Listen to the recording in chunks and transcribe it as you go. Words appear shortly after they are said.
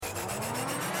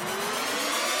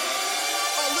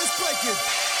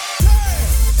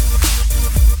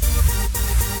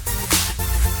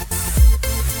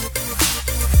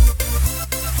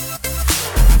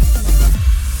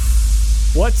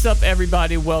What's up,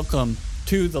 everybody? Welcome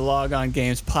to the Log On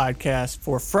Games podcast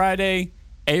for Friday,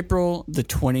 April the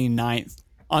 29th.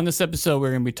 On this episode,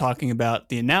 we're going to be talking about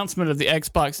the announcement of the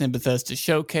Xbox and Bethesda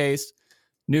Showcase,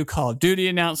 new Call of Duty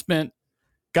announcement,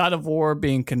 God of War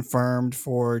being confirmed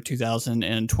for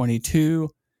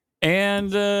 2022, and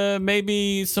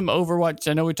maybe some Overwatch.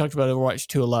 I know we talked about Overwatch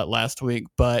 2 a lot last week,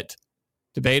 but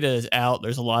the beta is out.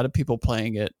 There's a lot of people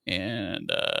playing it,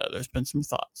 and there's been some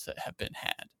thoughts that have been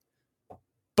had.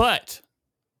 But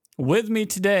with me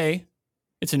today,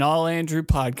 it's an all Andrew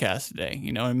podcast today.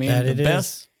 You know what I mean? That the it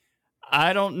best. is.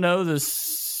 I don't know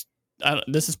this.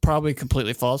 This is probably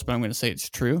completely false, but I'm going to say it's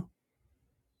true.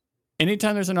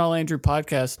 Anytime there's an all Andrew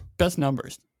podcast, best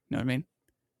numbers. You know what I mean?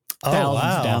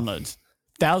 Thousands of downloads,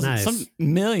 thousands, some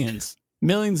millions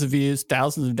of views,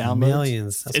 thousands of downloads.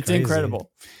 Millions. That's it's crazy.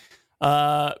 incredible.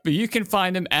 But you can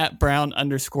find him at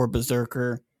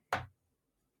Brown_Berserker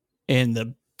in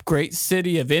the great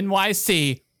city of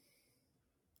NYC.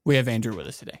 We have Andrew with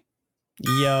us today.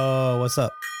 Yo, what's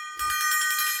up?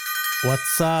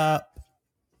 What's up?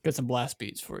 Got some blast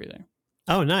beats for you there.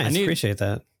 Oh, nice. Appreciate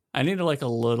that. I need a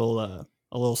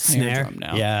little snare drum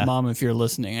now. Yeah. Mom, if you're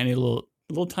listening, I need a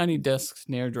little tiny desk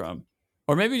snare drum.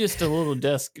 Or maybe just a little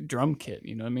desk drum kit,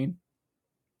 you know what I mean?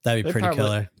 That'd be pretty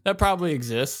killer. That probably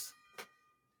exists.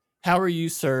 How are you,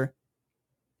 sir?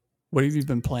 What have you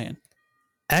been playing?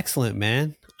 Excellent,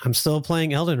 man. I'm still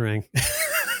playing Elden Ring.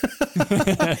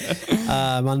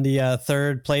 I'm on the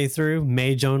third playthrough,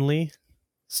 Mage only.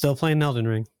 Still playing Elden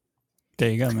Ring. There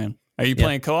you go, man. Are you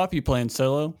playing co-op? You playing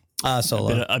solo?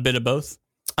 Solo. A bit of both?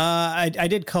 I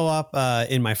did co-op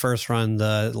in my first run.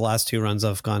 The last two runs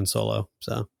I've gone solo.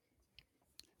 So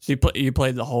you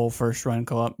played the whole first run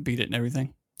co-op, beat it and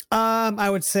everything? I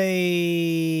would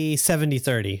say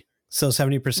 70-30. So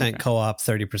 70% co-op,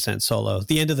 30% solo.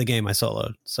 The end of the game I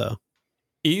soloed. So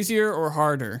easier or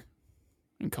harder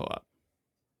in co-op?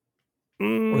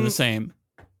 Or the same?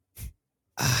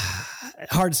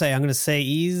 Hard to say. I'm going to say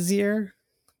easier,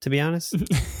 to be honest.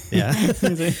 Yeah. The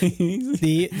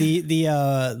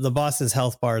boss's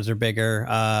health bars are bigger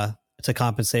to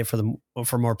compensate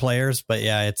for more players, but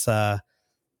yeah, it's I'd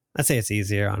say it's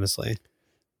easier, honestly.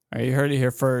 All right, you heard it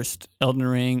here first. Elden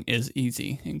Ring is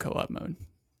easy in co-op mode.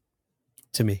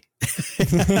 To me.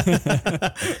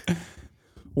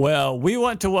 Well, we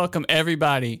want to welcome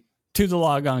everybody to the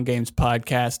Log On Games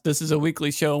podcast. This is a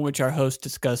weekly show in which our hosts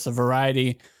discuss a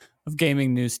variety of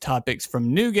gaming news topics,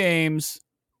 from new games,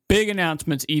 big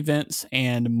announcements, events,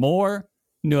 and more.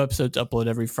 New episodes upload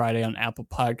every Friday on Apple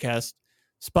Podcasts,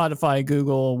 Spotify,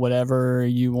 Google, whatever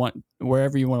you want,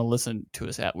 wherever you want to listen to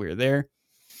us at, we're there.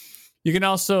 You can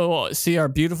also see our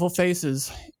beautiful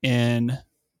faces in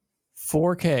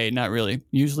 4K, not really.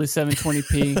 Usually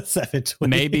 720p, 720.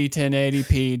 maybe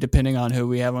 1080p, depending on who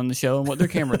we have on the show and what their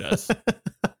camera does.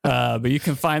 But you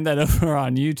can find that over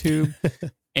on YouTube.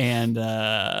 And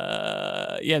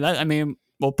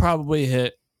we'll probably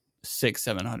hit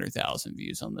 600,000-700,000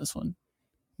 views on this one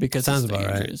because sounds it's about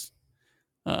Andrews.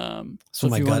 Right. So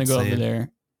if you want to go over there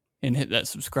and hit that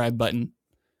subscribe button,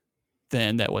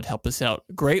 then that would help us out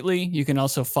greatly. You can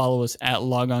also follow us at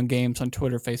Log On Games on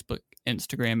Twitter, Facebook,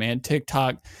 Instagram, and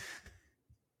TikTok.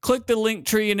 Click the link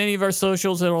tree in any of our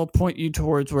socials. It'll point you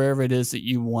towards wherever it is that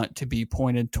you want to be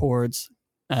pointed towards.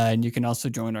 And you can also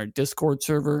join our Discord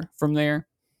server from there.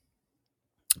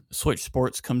 Switch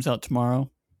Sports comes out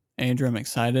tomorrow. Andrew, I'm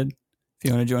excited. If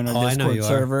you want to join our Discord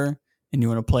server and you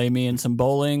want to play me in some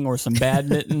bowling or some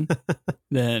badminton,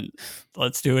 then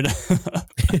let's do it.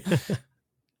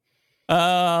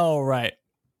 All right.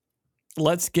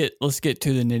 Let's get to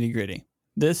the nitty gritty.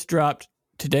 This dropped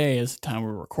today is the time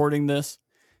we're recording this.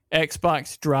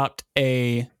 Xbox dropped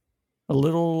a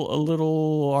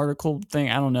little article thing.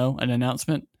 I don't know, an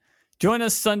announcement. Join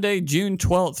us Sunday, June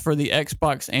 12th for the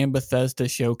Xbox and Bethesda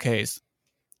Showcase.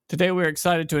 Today we're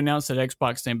excited to announce that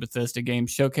Xbox and Bethesda Games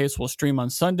Showcase will stream on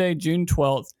Sunday, June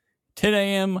 12th, 10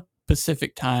 a.m.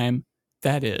 Pacific time.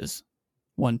 That is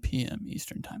 1 p.m.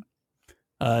 Eastern time.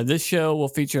 This show will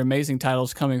feature amazing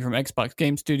titles coming from Xbox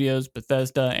Game Studios,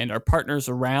 Bethesda, and our partners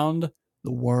around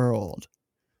the world.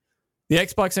 The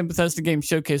Xbox and Bethesda Game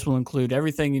Showcase will include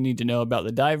everything you need to know about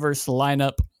the diverse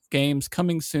lineup of games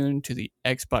coming soon to the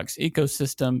Xbox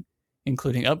ecosystem,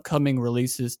 including upcoming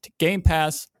releases to Game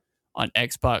Pass on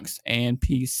Xbox and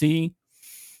PC.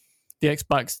 The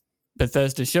Xbox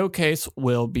Bethesda Showcase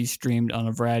will be streamed on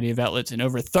a variety of outlets in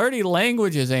over 30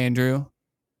 languages, Andrew.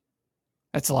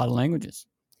 That's a lot of languages.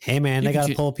 Hey, man, they got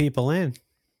to pull people in.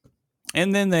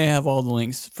 And then they have all the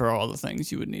links for all the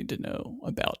things you would need to know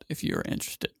about if you're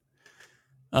interested.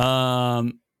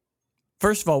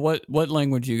 First of all, what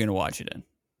language are you going to watch it in?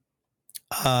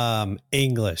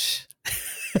 English.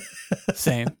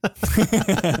 Same.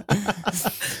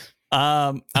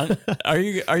 Are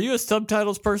you a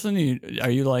subtitles person? Are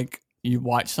you like you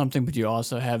watch something but you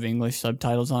also have English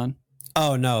subtitles on?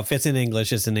 Oh no, if it's in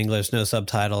English, it's in English, no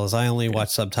subtitles. I only watch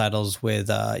subtitles with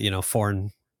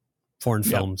foreign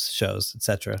films, shows,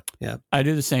 etc. Yeah. I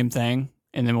do the same thing.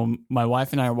 And then when my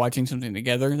wife and I are watching something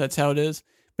together, that's how it is.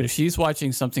 But if she's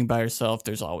watching something by herself,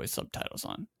 there's always subtitles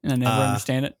on. And I never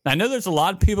understand it. I know there's a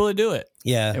lot of people that do it.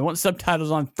 Yeah. They want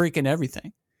subtitles on freaking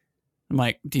everything. I'm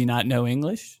like, do you not know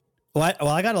English? Well,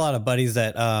 I got a lot of buddies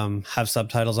that have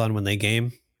subtitles on when they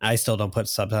game. I still don't put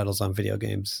subtitles on video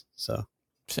games. So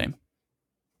same.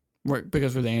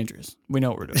 Because we're the Andrews. We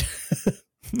know what we're doing.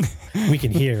 We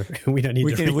can hear. We don't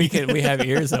need to read. We have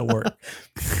ears that work.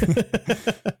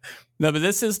 No, but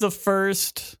this is the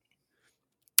first,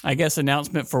 I guess,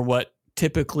 announcement for what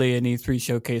typically an E3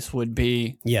 showcase would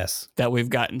be. Yes. That we've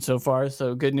gotten so far.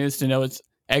 So good news to know it's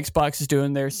Xbox is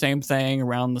doing their same thing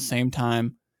around the same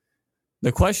time.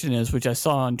 The question is, which I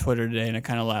saw on Twitter today and I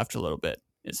kind of laughed a little bit,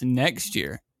 is next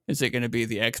year, is it going to be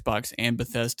the Xbox and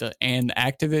Bethesda and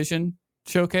Activision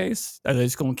showcase? Are they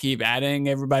just going to keep adding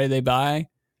everybody they buy?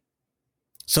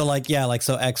 So so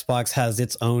Xbox has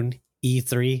its own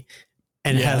E3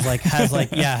 and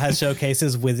has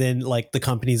showcases within like the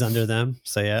companies under them.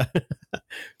 So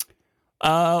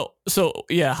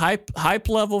yeah. Hype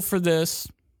level for this.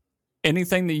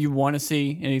 Anything that you want to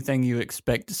see, anything you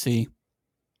expect to see.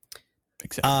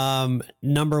 Except.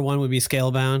 Number one would be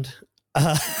Scalebound.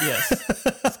 Yes.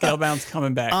 Scalebound's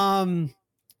coming back.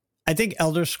 I think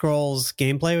Elder Scrolls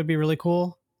gameplay would be really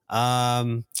cool.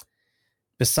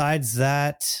 Besides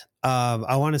that,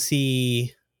 I want to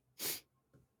see.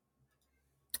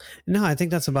 No, I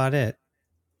think that's about it.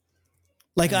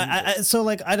 Like,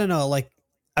 I don't know. Like,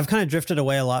 I've kind of drifted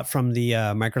away a lot from the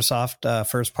Microsoft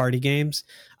first party games.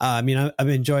 I've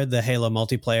enjoyed the Halo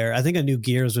multiplayer. I think a new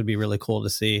Gears would be really cool to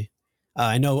see.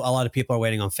 I know a lot of people are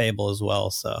waiting on Fable as well.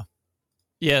 So,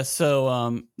 yeah.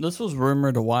 So this was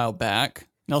rumored a while back.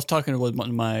 And I was talking with one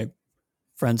of my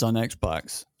friends on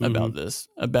Xbox about this.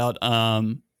 About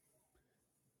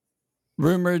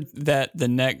rumored that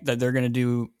that they're going to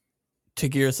do to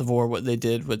Gears of War what they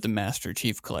did with the Master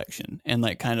Chief Collection and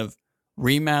like kind of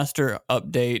remaster,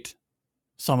 update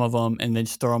some of them, and then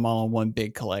just throw them all in one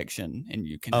big collection, and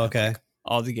you can have, like,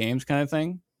 all the games kind of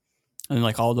thing, and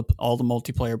like all the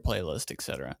multiplayer playlist,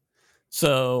 etc.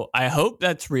 So I hope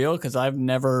that's real because I've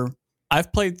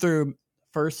played through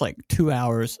first like 2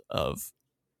 hours of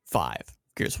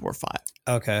Gears of War 5.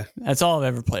 Okay, that's all I've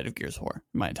ever played of Gears of War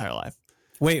in my entire life.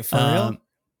 Wait, for real?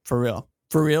 For real.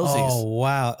 For realsies. Oh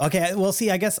wow. Okay. Well,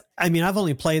 see, I've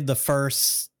only played the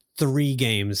first 3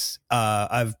 games.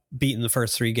 I've beaten the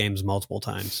first 3 games multiple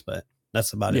times, but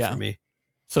that's about it for me.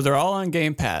 So they're all on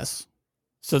Game Pass.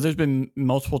 So there's been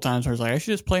multiple times where I was like, I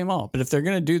should just play them all. But if they're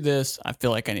going to do this, I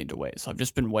feel like I need to wait. So I've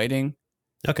just been waiting.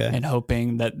 Okay. And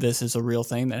hoping that this is a real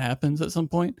thing that happens at some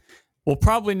point. We'll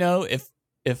probably know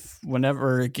if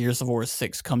whenever Gears of War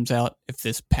 6 comes out, if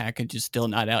this package is still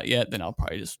not out yet, then I'll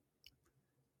probably just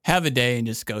have a day and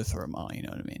just go through them all. You know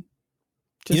what I mean?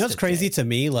 What's crazy to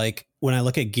me? Like when I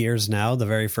look at Gears now, the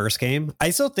very first game,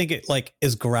 I still think it like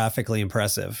is graphically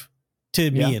impressive to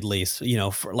me, at least.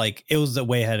 For like it was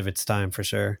way ahead of its time for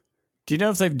sure. Do you know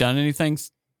if they've done anything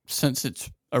since its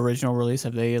original release?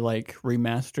 Have they like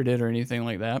remastered it or anything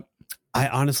like that? I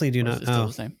honestly do not know. Still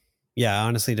the same? Yeah, I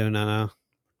honestly do not know.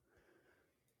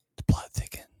 The plot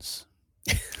thickens.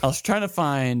 I was trying to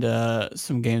find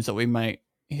some games that we might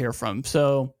hear from.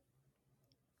 So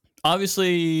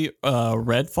obviously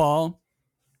Redfall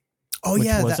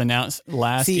was announced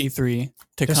last E3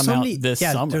 to come out this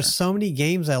summer. There's so many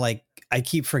games I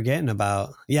keep forgetting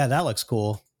about. Yeah, that looks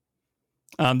cool.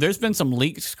 There's been some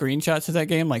leaked screenshots of that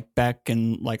game like back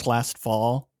in like last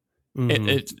fall.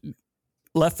 It's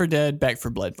Left 4 Dead, Back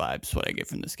 4 Blood vibes, what I get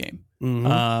from this game.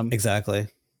 Exactly.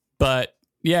 But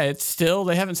yeah, it's still,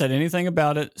 they haven't said anything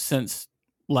about it since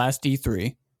last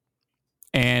E3.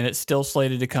 And it's still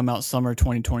slated to come out summer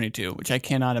 2022, which I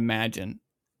cannot imagine.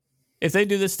 If they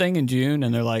do this thing in June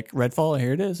and they're like, Redfall,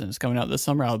 here it is, and it's coming out this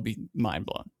summer, I'll be mind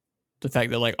blown. The fact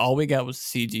that like all we got was a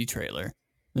CG trailer.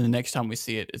 And the next time we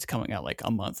see it, it's coming out like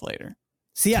a month later.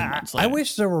 See, I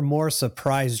wish there were more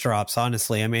surprise drops,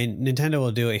 honestly. I mean, Nintendo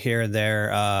will do it here and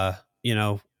there,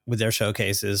 with their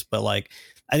showcases. But like,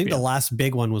 I think the last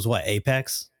big one was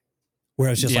Apex? Where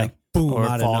it was just like, boom, or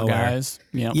out Fall of nowhere. Guys.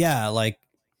 Yeah, like,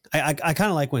 I kind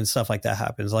of like when stuff like that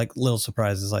happens, like little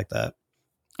surprises like that.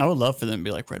 I would love for them to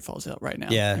be like Redfall's out right now.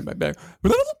 Yeah. Everybody better.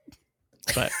 But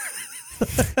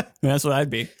that's what I'd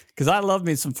be, because I love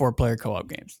me some 4-player co-op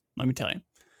games. Let me tell you.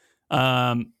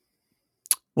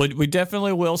 We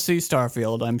definitely will see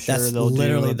Starfield. I'm sure That's they'll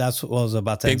literally do that's what I was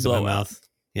about to big exit my blowout. mouth.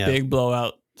 Yeah. Big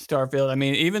blowout Starfield. I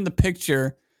mean, even the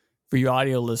picture for you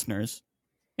audio listeners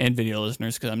and video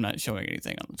listeners, because I'm not showing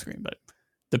anything on the screen, but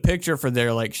the picture for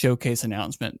their like showcase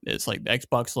announcement is like the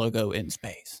Xbox logo in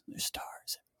space. There's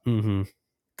stars. Mm-hmm.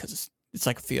 Because it's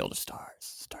like a field of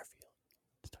stars. Starfield.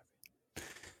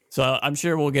 So I'm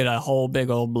sure we'll get a whole big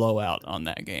old blowout on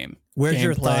that game. Where's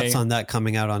your Gameplay. thoughts on that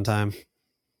coming out on time?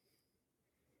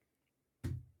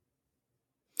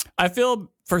 I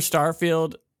feel for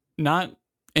Starfield, not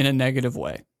in a negative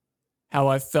way, how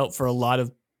I felt for a lot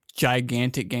of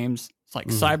gigantic games like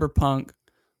Cyberpunk,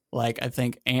 like I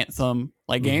think Anthem,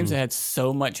 like games that had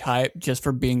so much hype just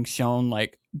for being shown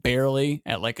like barely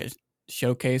at like a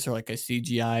showcase or like a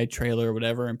CGI trailer or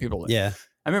whatever, and people were like, Yeah.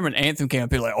 I remember when Anthem came up,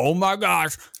 people were like, oh my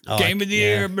gosh, game of the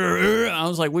year. I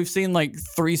was like, we've seen like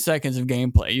 3 seconds of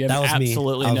gameplay. You have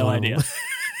absolutely no idea.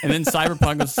 And then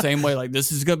Cyberpunk was the same way, like,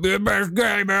 this is gonna be the best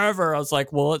game ever. I was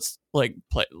like, well, let's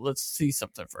see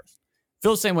something first.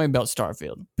 Feel the same way about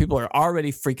Starfield. People are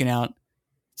already freaking out.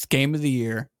 It's game of the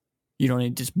year. You don't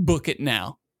need to just book it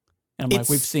now. And I'm like,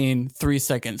 we've seen 3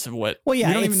 seconds of what. Well, yeah,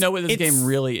 we don't even know what this game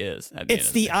really is.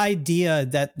 It's the idea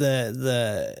that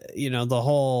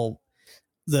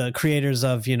the creators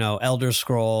of, Elder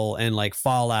Scroll and like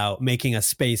Fallout making a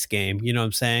space game, you know what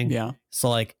I'm saying? Yeah. So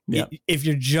like, if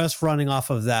you're just running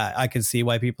off of that, I can see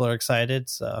why people are excited.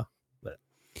 So, but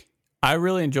I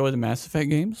really enjoy the Mass Effect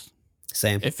games.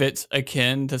 Same. If it's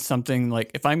akin to something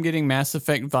like, if I'm getting Mass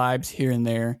Effect vibes here and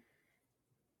there,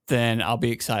 then I'll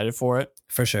be excited for it.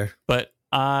 For sure. But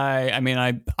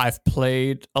I've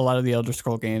played a lot of the Elder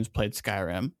Scroll games, played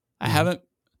Skyrim. I haven't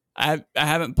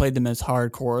played them as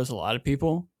hardcore as a lot of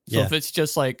people. So if it's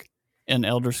just like an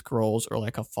Elder Scrolls or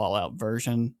like a Fallout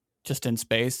version just in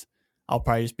space, I'll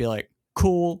probably just be like,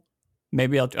 cool.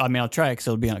 Maybe I'll try it because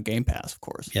it'll be on Game Pass, of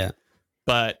course. Yeah.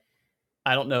 But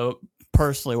I don't know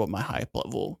personally what my hype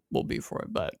level will be for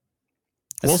it, but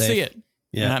we'll see it.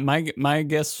 Yeah. And my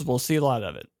guess is we'll see a lot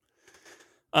of it.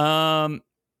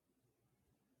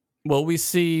 Will we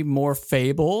see more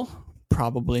Fable?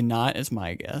 Probably not, is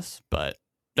my guess. But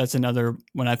that's another,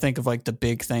 when I think of like the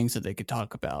big things that they could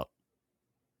talk about,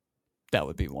 that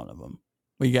would be one of them.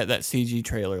 We got that CG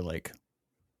trailer like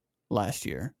last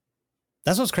year.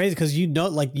 That's what's crazy, because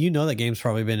that game's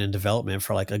probably been in development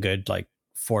for like a good like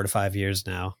 4 to 5 years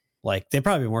now. Like they've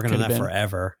probably been working on that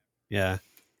forever. Yeah.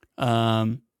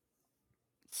 So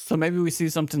maybe we see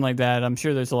something like that. I'm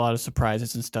sure there's a lot of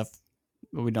surprises and stuff,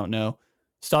 but we don't know.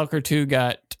 Stalker 2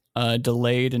 got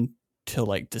delayed until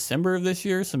like December of this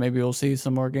year, so maybe we'll see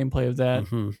some more gameplay of that.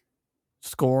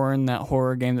 Scorn, that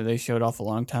horror game that they showed off a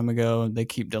long time ago, they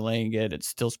keep delaying it. It's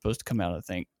still supposed to come out, I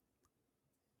think,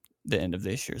 the end of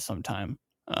this year sometime.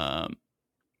 I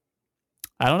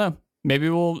don't know. Maybe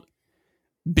we'll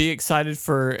be excited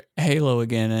for Halo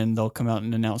again, and they'll come out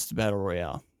and announce the Battle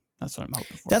Royale. That's what I'm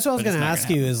hoping for. That's what I was going to ask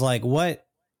you, is like, what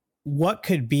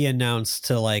could be announced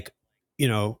to like,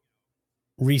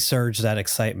 resurge that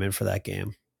excitement for that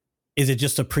game? Is it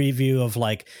just a preview of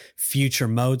like future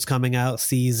modes coming out,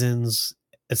 seasons,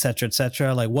 et cetera, et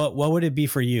cetera? Like what would it be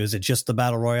for you? Is it just the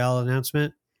Battle Royale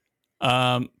announcement?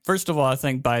 First of all, I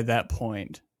think by that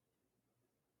point,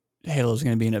 Halo's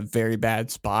going to be in a very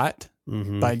bad spot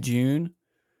by June,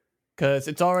 because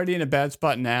it's already in a bad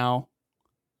spot now.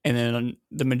 And then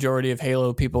the majority of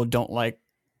Halo people don't like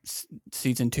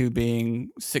season 2 being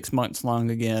 6 months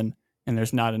long again. And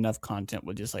there's not enough content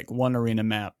with just like one arena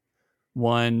map,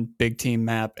 one big team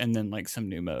map, and then like some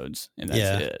new modes. And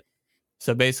that's it.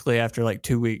 So basically after like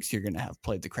 2 weeks, you're going to have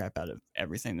played the crap out of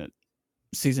everything that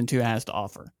season 2 has to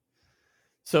offer.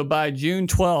 So by June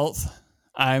 12th,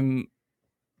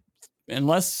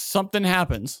 unless something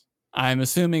happens, I'm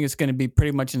assuming it's going to be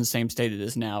pretty much in the same state it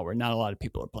is now, where not a lot of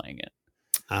people are playing it.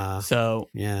 So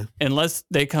unless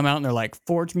they come out and they're like,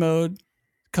 Forge mode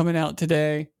coming out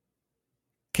today,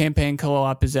 campaign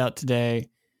co-op is out today,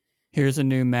 here's a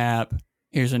new map,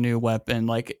 here's a new weapon.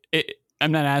 Like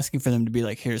I'm not asking for them to be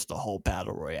like, here's the whole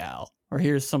battle royale, or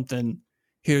here's campaign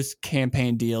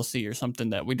DLC or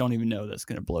something that we don't even know that's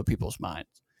going to blow people's minds.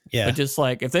 Yeah. But just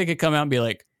like, if they could come out and be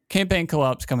like, campaign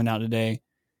co-op's coming out today,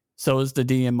 so is the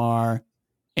DMR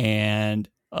and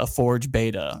a Forge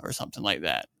beta or something like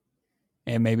that.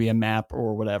 And maybe a map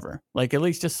or whatever. Like at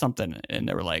least just something. And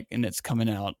they were like, and it's coming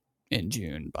out in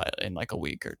June in like a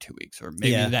week or 2 weeks, or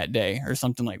maybe that day or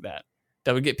something like that.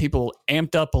 That would get people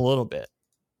amped up a little bit.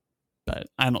 but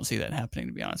I don't see that happening,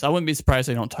 to be honest. I wouldn't be surprised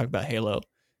if they don't talk about Halo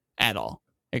at all,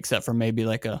 except for maybe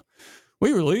like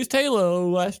we released Halo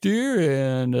last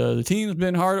year and the team's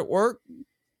been hard at work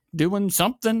doing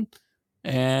something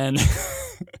and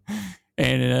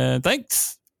and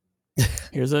thanks.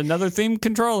 Here's another theme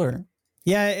controller.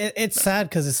 Yeah, it's sad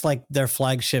because it's like their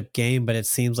flagship game, but it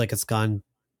seems like it's gone,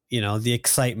 the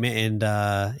excitement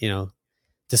and,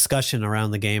 discussion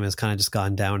around the game has kind of just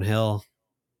gone downhill.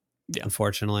 Yeah.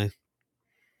 Unfortunately.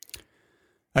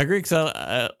 I agree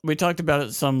because we talked about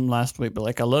it some last week, but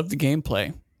like I love the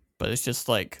gameplay, but it's just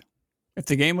like if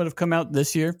the game would have come out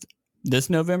this year, this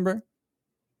November,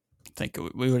 I think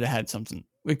we would have had something.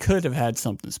 We could have had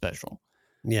something special.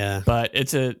 Yeah. But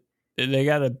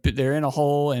they're in a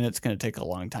hole and it's going to take a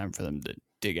long time for them to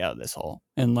dig out of this hole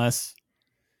unless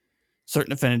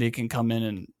Certain Affinity can come in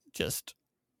and just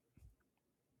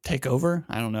take over.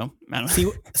 I don't know.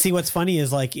 See, what's funny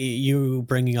is like you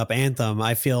bringing up Anthem.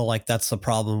 I feel like that's the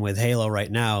problem with Halo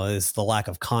right now is the lack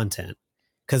of content.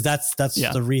 Because that's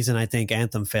the reason I think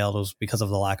Anthem failed was because of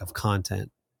the lack of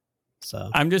content. So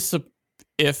I'm just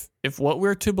if what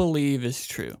we're to believe is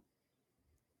true,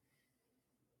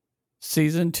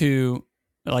 Season 2,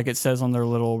 like it says on their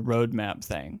little roadmap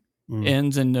thing,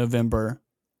 ends in November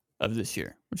of this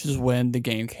year, which is when the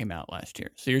game came out last year.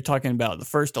 So you're talking about the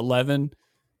first 11,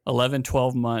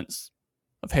 12 months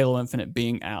of Halo Infinite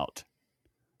being out.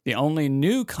 The only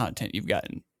new content you've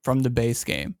gotten from the base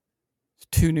game is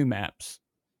 2 new maps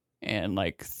and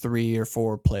like 3 or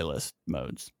 4 playlist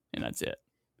modes, and that's it.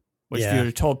 Which if you would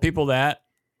have told people that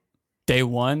day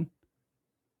one,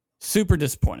 super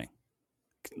disappointing.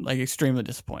 Like extremely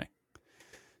disappointing.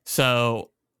 So,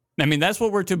 I mean, that's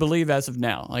what we're to believe as of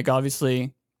now. Like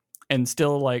obviously, and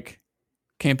still like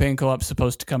campaign co-op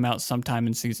supposed to come out sometime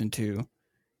in Season 2.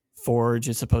 Forge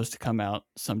is supposed to come out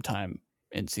sometime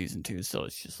in Season 2. So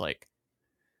it's just like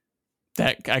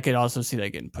that. I could also see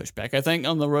that getting pushed back. I think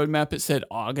on the roadmap it said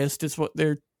August is what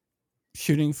they're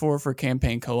shooting for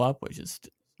campaign co-op, which is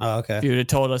okay. If you would have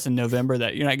told us in November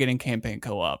that you're not getting campaign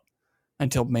co-op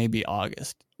until maybe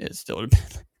August, it still would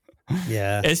have been.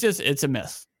 Yeah. It's a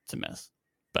mess. It's a mess.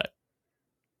 But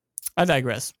I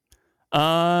digress.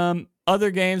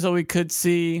 Other games that we could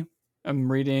see,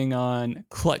 I'm reading on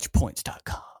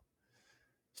clutchpoints.com.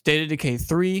 State of Decay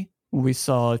 3, we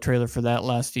saw a trailer for that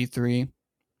last E3.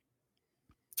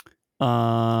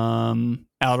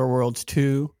 Outer Worlds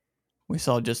 2, we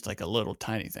saw just like a little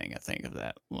tiny thing, I think, of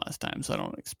that last time, so I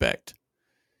don't expect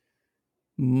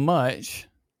much.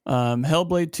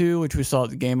 Hellblade 2, which we saw at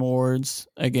the Game Awards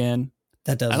again.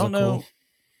 That does look cool.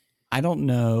 I don't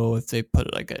know if they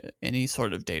put like any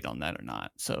sort of date on that or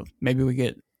not. So maybe we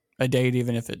get a date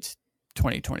even if it's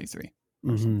 2023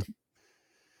 or something.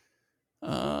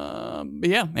 But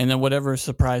yeah, and then whatever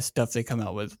surprise stuff they come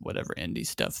out with, whatever indie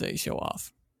stuff they show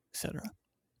off, etc.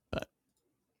 But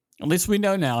at least we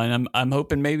know now, and I'm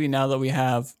hoping maybe now that we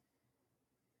have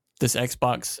this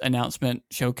Xbox announcement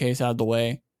showcase out of the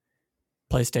way,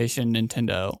 PlayStation,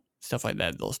 Nintendo, stuff like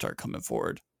that, they'll start coming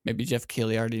forward. Maybe Jeff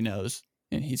Keighley already knows,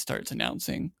 and he starts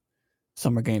announcing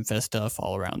Summer Game Fest stuff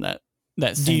all around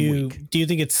that same week. Do you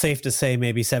think it's safe to say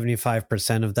maybe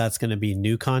 75% of that's going to be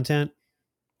new content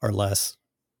or less?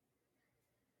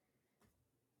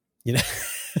 You know,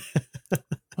 I'll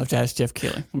have to ask Jeff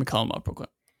Keighley. Let me call him up real quick.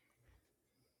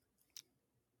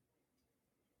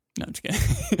 No, I'm just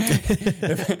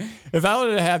kidding. if I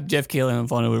were to have Jeff Keighley on the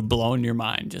phone, it would have blown your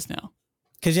mind just now.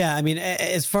 Because, yeah, I mean,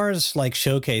 as far as like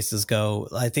showcases go,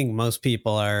 I think most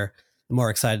people are more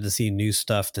excited to see new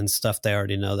stuff than stuff they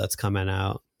already know that's coming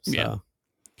out. So. Yeah.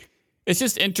 It's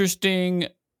just interesting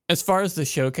as far as the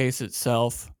showcase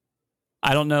itself.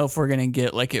 I don't know if we're going to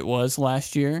get like it was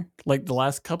last year. Like the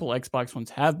last couple Xbox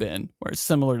ones have been, where it's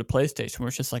similar to PlayStation, where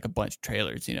it's just like a bunch of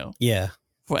trailers, you know? Yeah.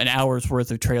 For an hour's worth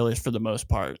of trailers for the most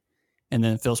part. And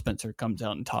then Phil Spencer comes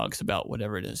out and talks about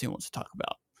whatever it is he wants to talk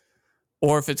about.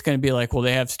 Or if it's going to be like, well,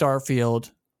 they have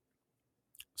Starfield.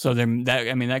 So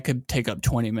that could take up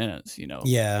 20 minutes, you know?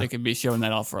 Yeah. They could be showing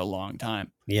that off for a long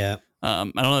time. Yeah. I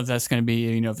don't know if that's going to be,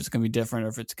 you know, if it's going to be different or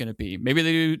if it's going to be, maybe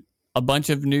they do a bunch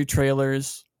of new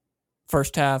trailers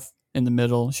first half, in the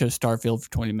middle, show Starfield for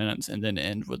 20 minutes, and then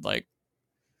end with like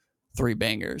 3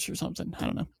 bangers or something. I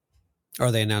don't know.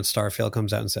 Or they announced Starfield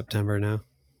comes out in September now.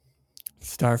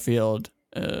 Starfield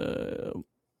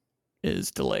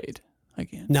is delayed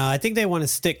again. No, I think they want to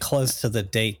stick close to the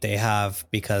date they have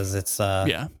because it's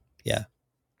yeah.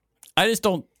 I just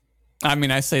don't. I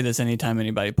mean, I say this anytime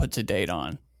anybody puts a date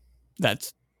on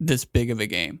that's this big of a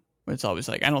game. It's always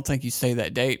like, I don't think you say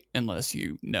that date unless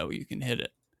you know you can hit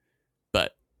it.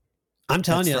 But I'm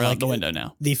telling you, out like the window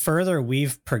now. The further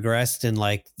we've progressed in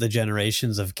like the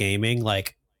generations of gaming,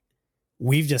 like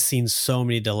we've just seen so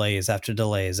many delays after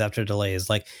delays after delays.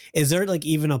 Like, is there like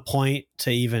even a point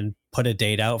to even put a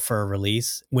date out for a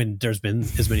release when there's been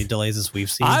as many delays as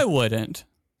we've seen? I wouldn't.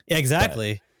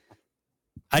 Exactly.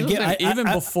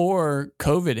 Before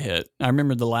COVID hit, I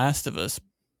remember The Last of Us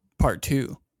Part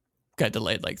 2 got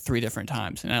delayed like 3 different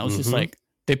times. And I was just like,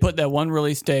 they put that one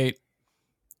release date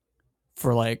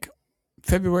for like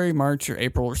February, March, or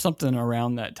April or something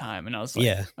around that time. And I was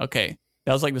like, okay.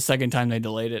 That was like the second time they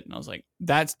delayed it. And I was like,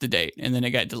 that's the date. And then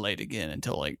it got delayed again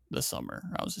until like the summer.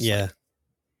 I was just like,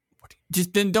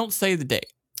 just then don't say the date.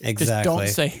 Exactly.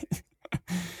 Just don't say.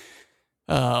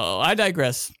 I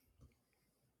digress.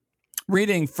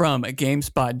 Reading from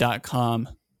GameSpot.com,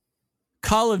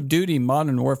 Call of Duty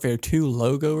Modern Warfare 2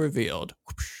 logo revealed.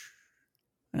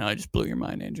 And I just blew your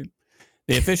mind, Andrew.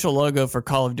 The official logo for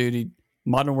Call of Duty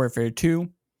Modern Warfare 2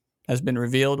 has been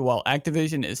revealed, while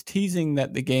Activision is teasing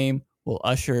that the game will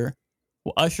usher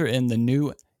in the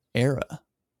new era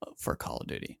for Call of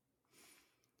Duty.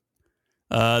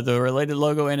 The related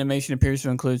logo animation appears to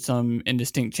include some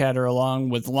indistinct chatter along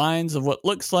with lines of what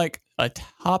looks like a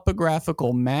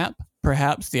topographical map.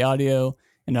 Perhaps the audio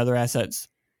and other assets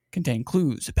contain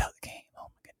clues about the game. Oh my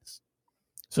goodness.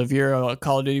 So if you're a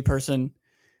Call of Duty person,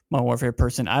 Modern Warfare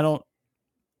person, I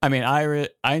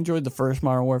enjoyed the first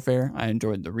Modern Warfare. I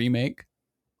enjoyed the remake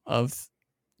or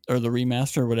the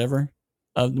remaster or whatever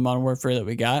of the Modern Warfare that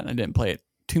we got. I didn't play it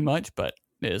too much, but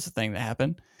it is a thing that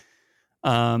happened.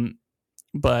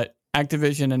 But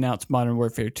Activision announced Modern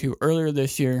Warfare 2 earlier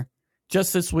this year.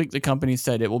 Just this week, the company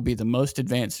said it will be the most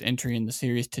advanced entry in the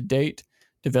series to date.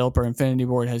 Developer Infinity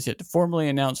Ward has yet to formally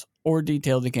announce or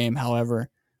detail the game, however,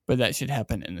 but that should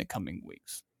happen in the coming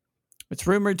weeks. It's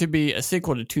rumored to be a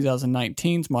sequel to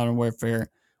 2019's Modern Warfare,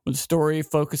 with a story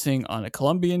focusing on a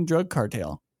Colombian drug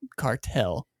cartel.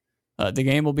 The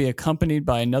game will be accompanied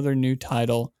by another new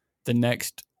title, the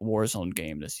next Warzone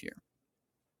game this year.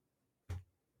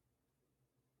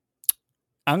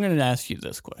 I'm going to ask you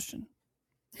this question.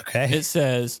 Okay. It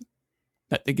says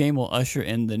that the game will usher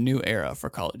in the new era for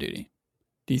Call of Duty.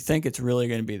 Do you think it's really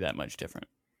going to be that much different?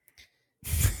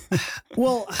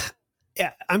 Well,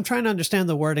 yeah, I'm trying to understand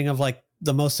the wording of like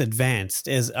the most advanced.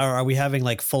 Are we having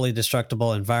like fully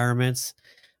destructible environments?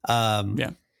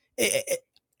 Yeah.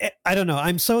 I don't know.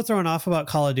 I'm so thrown off about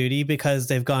Call of Duty because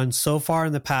they've gone so far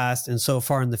in the past and so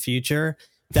far in the future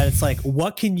that it's like,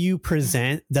 what can you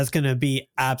present that's going to be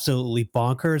absolutely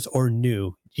bonkers or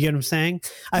new? You get what I'm saying?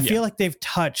 I feel like they've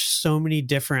touched so many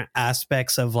different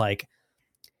aspects of like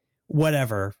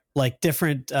whatever, like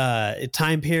different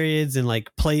time periods and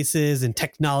like places and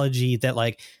technology that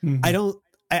like I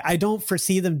don't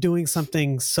foresee them doing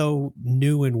something so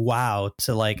new and wow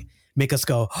to like make us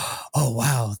go, oh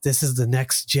wow, this is the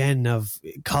next gen of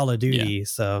Call of Duty. Yeah.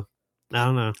 So I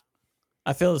don't know.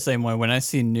 I feel the same way when I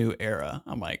see new era.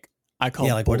 I'm like,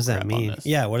 like what does that mean?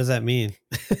 Yeah, what does that mean?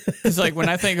 It's like when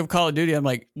I think of Call of Duty, I'm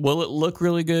like, will it look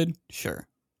really good? Sure.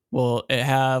 Will it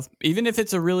have, even if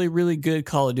it's a really, really good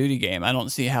Call of Duty game, I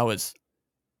don't see how it's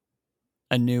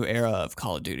a new era of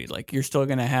Call of Duty. Like you're still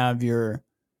going to have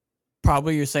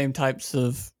probably your same types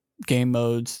of game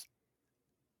modes.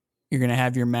 You're going to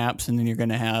have your maps, and then you're going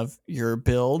to have your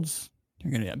builds.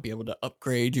 You're going to be able to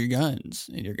upgrade your guns,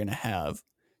 and you're going to have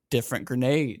different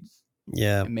grenades.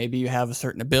 Yeah. And maybe you have a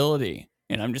certain ability.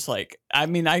 And I'm just like,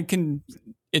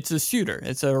 it's a shooter.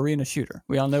 It's an arena shooter.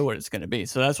 We all know what it's going to be.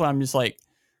 So that's why I'm just like,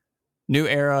 new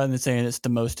era, and then saying it's the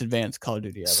most advanced Call of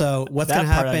Duty ever. So what's going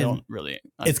to happen?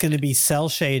 It's going to be cell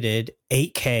shaded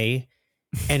 8K,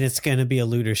 and it's going to be a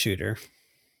looter shooter.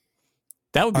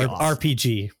 That would be awesome.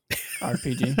 RPG.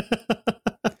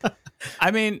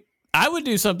 I mean, I would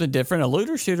do something different. A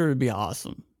looter shooter would be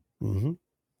awesome. Mm-hmm.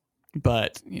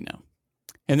 But,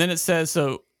 and then it says,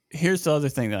 so here's the other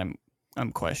thing that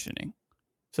I'm questioning.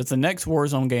 So it's the next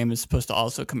Warzone game is supposed to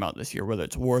also come out this year, whether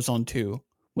it's Warzone 2,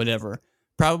 whatever,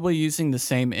 probably using the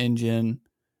same engine,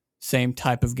 same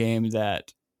type of game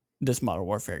that this Modern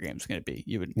Warfare game is going to be,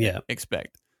 you would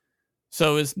expect.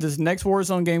 So is this next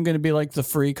Warzone game going to be like the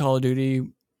free Call of Duty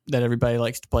that everybody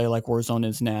likes to play like Warzone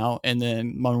is now, and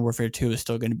then Modern Warfare 2 is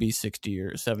still going to be $60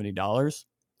 or $70?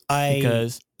 I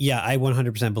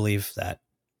 100% believe that.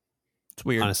 It's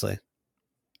weird. Honestly.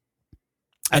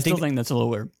 I still think that's a little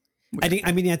weird. I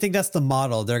think that's the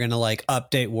model. They're going to like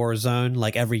update Warzone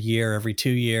like every year, every 2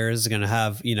 years. They're going to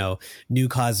have, new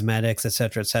cosmetics, et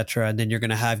cetera, and then you're going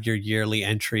to have your yearly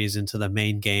entries into the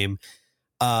main game.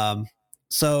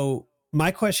 So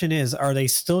my question is, are they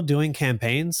still doing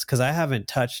campaigns? Because I haven't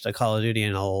touched a Call of Duty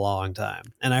in a long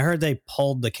time. And I heard they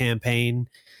pulled the campaign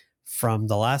from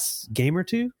the last game or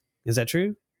two. Is that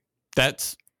true?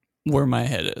 That's where my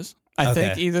head is. I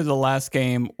think Okay. either the last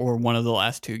game or one of the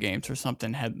last 2 games or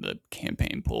something had the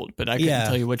campaign pulled, but I couldn't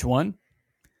tell you which one.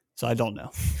 So I don't know.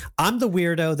 I'm the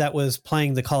weirdo that was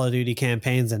playing the Call of Duty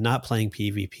campaigns and not playing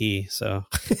PvP. So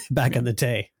back in the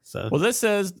day. So Well, this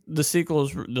says the sequel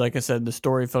is, like I said, the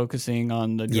story focusing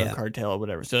on the drug cartel or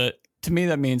whatever. So to me,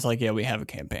 that means like, yeah, we have a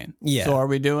campaign. Yeah. So are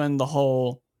we doing the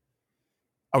whole?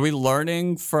 Are we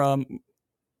learning from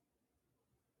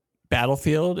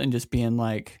Battlefield and just being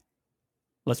like,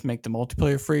 let's make the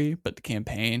multiplayer free, but the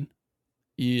campaign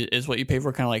is what you pay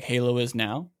for, kind of like Halo is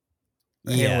now,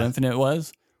 or Halo Infinite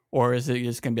was? Or is it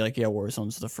just going to be like, yeah,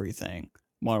 Warzone's the free thing,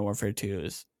 Modern Warfare 2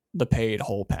 is the paid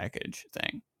whole package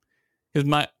thing?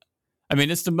 Because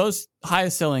it's the most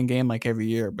highest selling game like every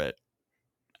year, but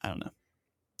I don't know.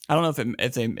 I don't know if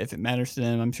it matters to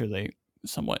them. I'm sure they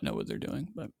somewhat know what they're doing,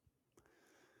 but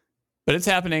it's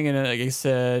happening, and like I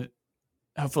said,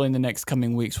 hopefully in the next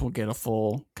coming weeks we'll get a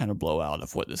full kind of blowout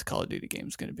of what this Call of Duty game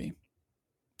is going to be.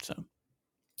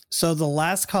 So the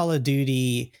last Call of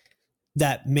Duty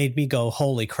that made me go,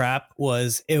 holy crap, I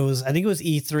think it was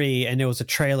E3, and there was a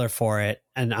trailer for it.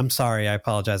 And I'm sorry, I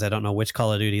apologize, I don't know which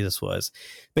Call of Duty this was,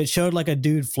 but it showed like a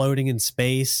dude floating in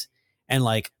space, and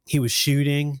like he was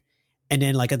shooting, and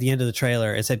then like at the end of the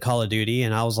trailer it said Call of Duty,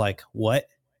 and I was like, what?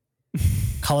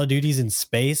 Call of Duty's in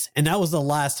space? And that was the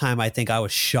last time I think I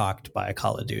was shocked by a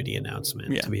Call of Duty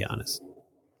announcement, to be honest.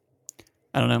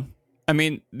 I don't know. I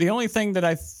mean, the only thing that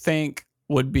I think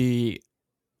would be,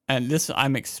 and this I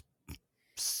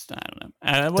don't know.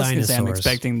 I was going to say I'm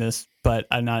expecting this, but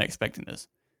I'm not expecting this.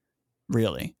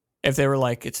 Really. If they were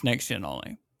like, it's next gen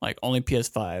only, like only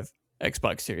PS5,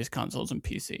 Xbox Series consoles, and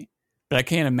PC. But I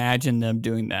can't imagine them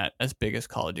doing that as big as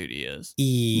Call of Duty is.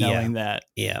 Knowing that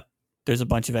there's a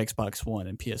bunch of Xbox One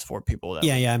and PS4 people that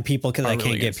and people that really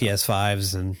can't get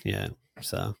PS5s and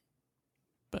so.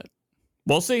 But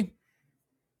we'll see.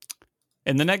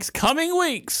 In the next coming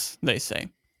weeks, they say.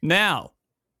 Now,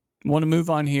 I want to move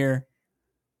on here.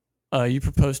 You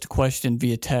proposed a question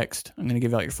via text. I'm going to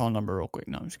give out your phone number real quick.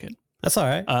 No, I'm just kidding. That's all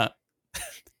right.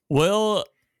 Will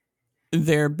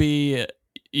there be,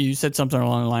 you said something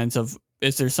along the lines of,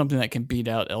 is there something that can beat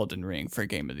out Elden Ring for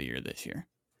Game of the Year this year?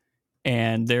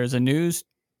 And there's a news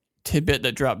tidbit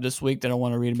that dropped this week that I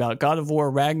want to read about. God of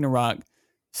War Ragnarok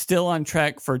still on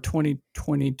track for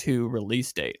 2022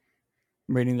 release date.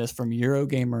 I'm reading this from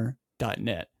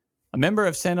Eurogamer.net. A member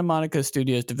of Santa Monica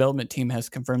Studios' development team has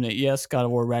confirmed that yes, God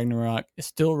of War Ragnarok is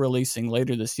still releasing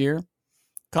later this year.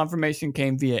 Confirmation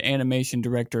came via animation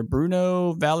director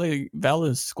Bruno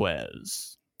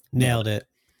Velasquez. Nailed it.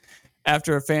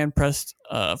 After a fan pressed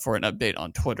for an update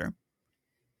on Twitter.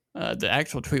 The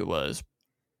actual tweet was,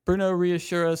 Bruno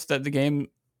reassure us that the game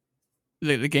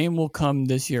will come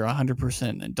this year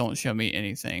 100% and don't show me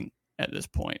anything at this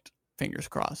point. Fingers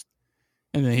crossed.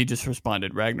 And then he just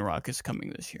responded, Ragnarok is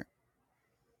coming this year.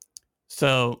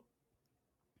 So,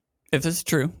 if this is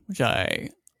true, which I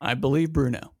believe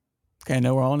Bruno. Okay, I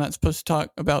know we're all not supposed to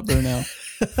talk about Bruno.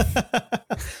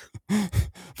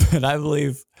 But I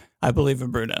believe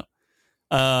in Bruno.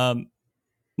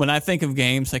 When I think of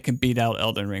games that can beat out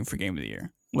Elden Ring for Game of the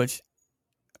Year, which,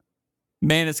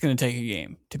 man, it's going to take a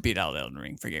game to beat out Elden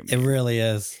Ring for Game of the Year. It really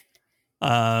is.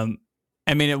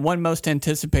 It won most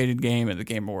anticipated game at the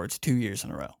Game Awards 2 years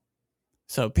in a row.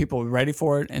 So people were ready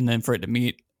for it, and then for it to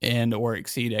meet and or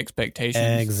exceed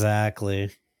expectations.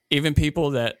 Exactly. Even people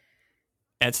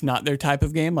that's not their type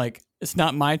of game, like it's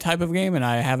not my type of game, and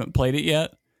I haven't played it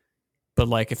yet. But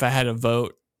like, if I had to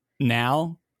vote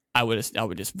now, I would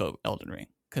just vote Elden Ring,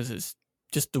 because it's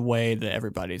just the way that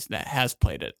everybody that has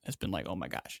played it has been like, oh my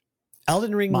gosh.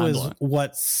 Elden Ring was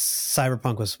what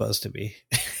Cyberpunk was supposed to be.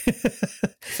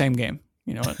 Same game.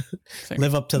 You know what?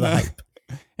 Live up to the hype.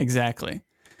 Exactly.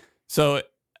 So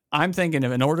I'm thinking,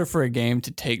 if in order for a game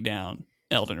to take down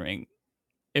Elden Ring,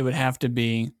 it would have to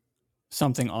be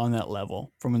something on that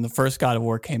level from when the first God of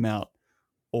War came out,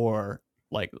 or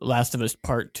like Last of Us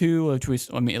Part 2, which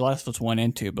Last of Us 1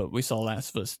 and 2, but we saw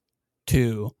Last of Us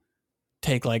 2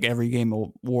 take like every Game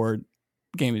Award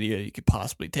Game of the Year you could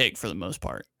possibly take for the most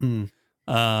part.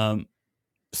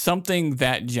 Something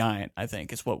that giant, I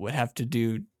think, is what would have to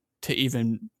do to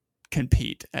even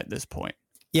compete at this point.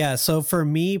 Yeah, so for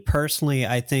me personally,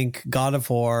 I think God of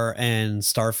War and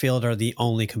Starfield are the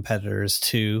only competitors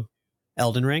to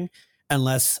Elden Ring,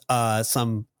 unless there's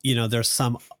some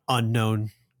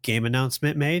unknown game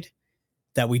announcement made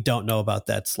that we don't know about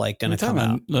that's like going to come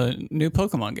out. The new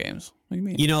Pokemon games. What do you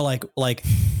mean? You know, like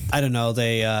I don't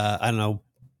know,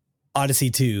 Odyssey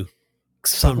 2,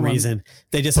 some reason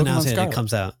they just announced it and it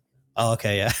comes out. Oh,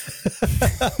 okay, yeah.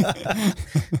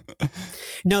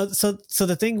 No, so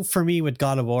the thing for me with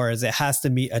God of War is it has to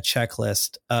meet a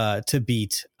checklist to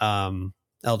beat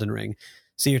Elden Ring.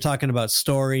 So you're talking about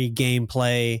story,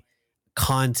 gameplay,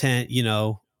 content,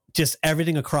 just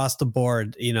everything across the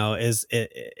board, it's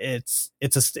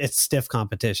stiff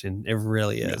competition. It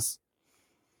really is.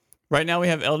 Yeah. Right now we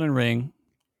have Elden Ring.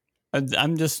 We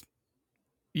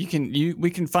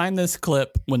can find this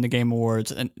clip when the Game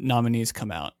Awards and nominees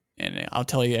come out, and I'll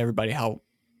tell you everybody how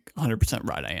 100%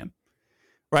 right I am.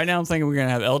 Right now I'm thinking we're going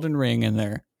to have Elden Ring in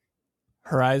there,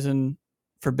 Horizon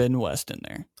Forbidden West in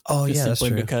there. Oh, just yeah, that's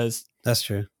true. Because that's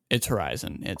true. It's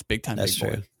Horizon. It's big time. That's big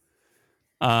true. Boy.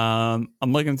 I'm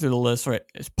looking through the list. Right,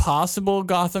 it's possible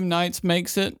Gotham Knights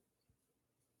makes it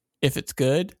if it's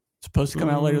good. It's supposed to come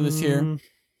out later this year.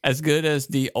 As good as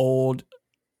the old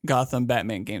Gotham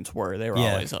Batman games were, they were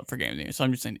always up for Game of the Year. So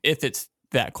I'm just saying, if it's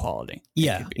that quality,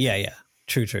 yeah.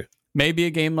 True. Maybe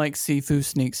a game like Sifu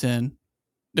sneaks in.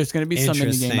 There's going to be some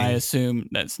indie game, I assume,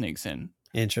 that sneaks in.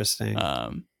 Interesting.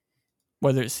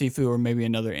 Whether it's Sifu or maybe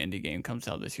another indie game comes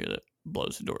out this year that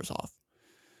blows the doors off.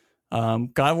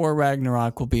 God of War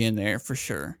Ragnarok will be in there for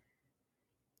sure.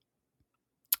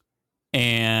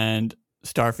 And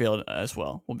Starfield as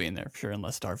well will be in there for sure,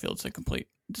 unless Starfield's a complete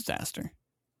disaster.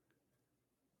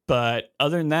 But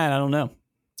other than that, I don't know.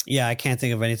 Yeah, I can't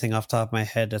think of anything off the top of my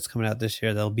head that's coming out this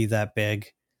year that'll be that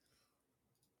big.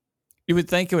 You would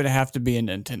think it would have to be a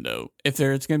Nintendo. If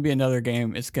there's going to be another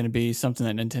game, it's going to be something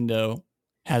that Nintendo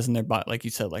has in their bot, like you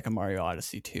said, like a Mario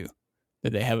Odyssey 2,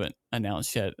 that they haven't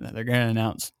announced yet. That they're going to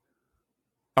announce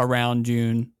around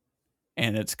June,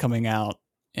 and it's coming out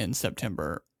in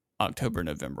September, October,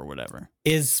 November, whatever.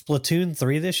 Is Splatoon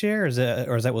 3 this year, was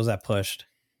that pushed?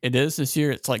 It is this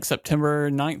year. It's like September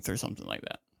 9th or something like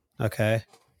that. Okay.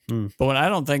 But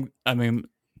no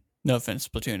offense,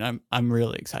 Splatoon. I'm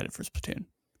really excited for Splatoon.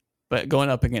 But going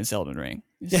up against Elden Ring,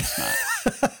 it's just not.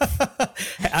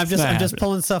 I'm just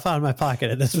pulling stuff out of my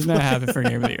pocket at this point. It's not happening for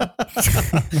Game of the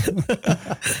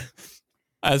Year.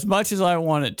 As much as I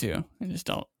want it to, I just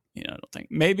don't think.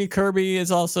 Maybe Kirby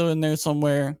is also in there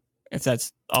somewhere, if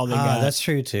that's all they got. That's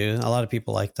true too. A lot of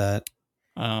people like that.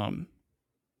 But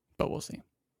we'll see.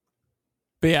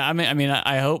 But yeah,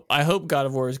 I hope God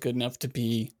of War is good enough to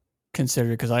be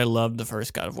considered, because I loved the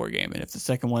first God of War game, and if the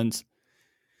second one's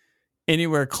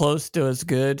anywhere close to as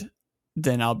good,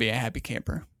 then I'll be a happy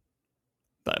camper.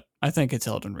 But I think it's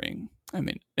Elden Ring.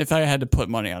 If I had to put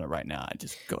money on it right now, I'd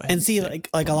just go ahead. And see, like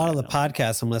a lot of the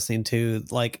podcasts I'm listening to,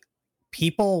 like,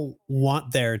 people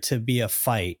want there to be a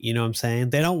fight. You know what I'm saying?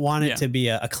 They don't want it to be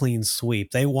a clean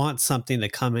sweep. They want something to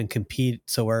come and compete.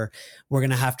 So we're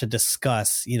going to have to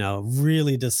discuss,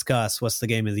 really discuss what's the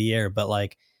game of the year. But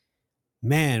like,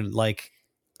 man, like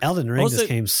Elden Ring just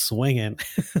came swinging.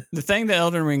 The thing that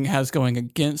Elden Ring has going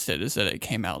against it is that it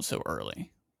came out so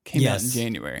early. Came out in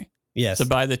January. Yes. So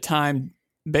by the time,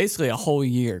 basically a whole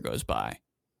year goes by,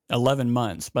 11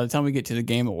 months, by the time we get to the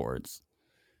Game Awards,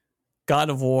 God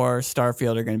of War,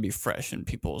 Starfield are going to be fresh in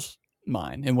people's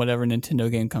mind. And whatever Nintendo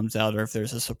game comes out, or if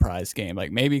there's a surprise game,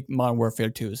 like maybe Modern Warfare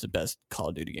 2 is the best Call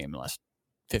of Duty game in the last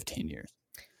 15 years.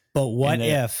 But what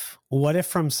if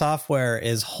From Software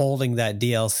is holding that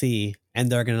DLC and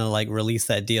they're going to like release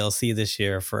that DLC this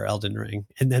year for Elden Ring,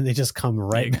 and then they just come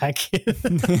right back in?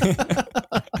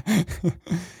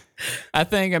 I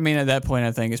think, at that point,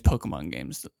 I think it's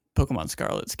Pokemon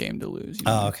Scarlet's game to lose.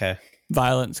 Oh, okay.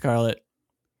 Violet and Scarlet,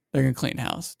 they're going to clean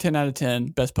house. 10 out of 10,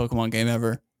 best Pokemon game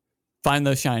ever. Find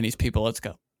those shinies, people. Let's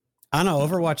go. I don't know.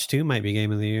 Overwatch 2 might be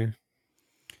game of the year.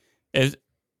 It's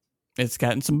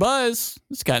gotten some buzz.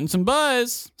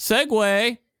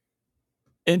 Segue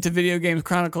into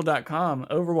VideoGamesChronicle.com.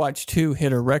 Overwatch 2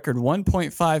 hit a record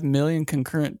 1.5 million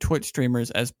concurrent Twitch streamers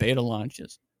as beta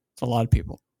launches. It's a lot of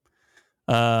people.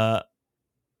 Overwatch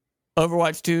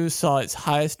 2 saw its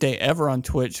highest day ever on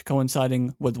Twitch,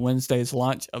 coinciding with Wednesday's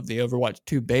launch of the Overwatch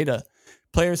 2 beta.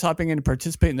 Players hopping in to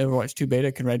participate in the Overwatch 2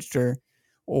 beta can register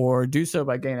or do so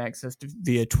by gaining access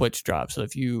via Twitch Drop. So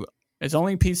it's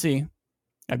only PC.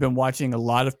 I've been watching a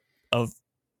lot of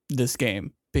this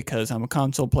game because I'm a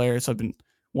console player, so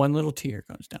one little tear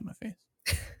goes down my face.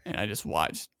 And I just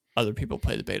watched other people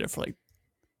play the beta for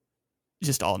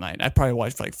just all night. I probably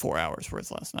watched for 4 hours worth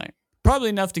last night. Probably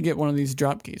enough to get one of these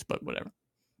drop keys, but whatever.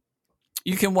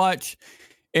 You can watch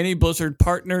any Blizzard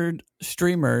partnered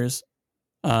streamers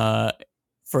for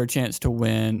a chance to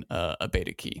win a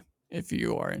beta key if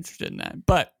you are interested in that.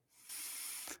 But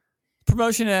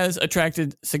promotion has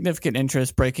attracted significant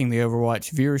interest, breaking the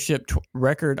Overwatch viewership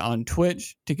record on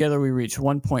Twitch. Together, we reached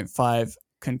 1.5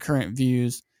 concurrent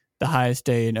views, the highest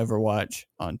day in Overwatch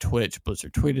on Twitch,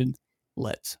 Blizzard tweeted.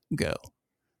 Let's go.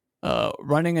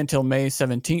 Running until May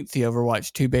 17th, the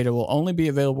Overwatch 2 beta will only be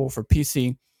available for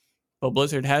PC, but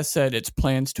Blizzard has said its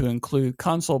plans to include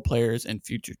console players in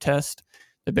future tests.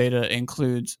 The beta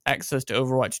includes access to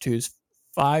Overwatch 2's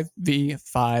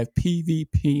 5v5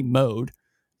 PvP mode,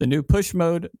 the new push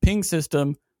mode, ping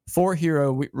system, 4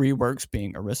 hero reworks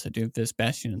being Orisa, Doomfist,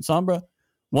 Bastion, and Sombra,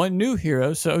 1 new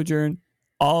hero, Sojourn,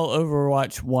 all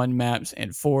Overwatch 1 maps,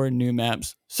 and 4 new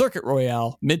maps, Circuit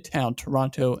Royale, Midtown,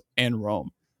 Toronto, and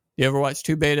Rome. The Overwatch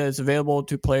 2 beta is available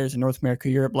to players in North America,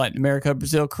 Europe, Latin America,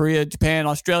 Brazil, Korea, Japan,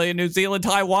 Australia, New Zealand,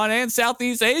 Taiwan, and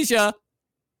Southeast Asia.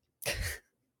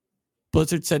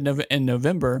 Blizzard said in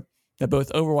November that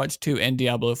both Overwatch 2 and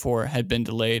Diablo 4 had been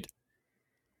delayed.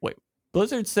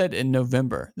 Blizzard said in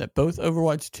November that both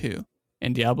Overwatch 2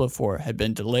 and Diablo 4 had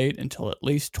been delayed until at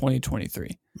least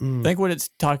 2023. I think what it's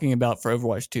talking about for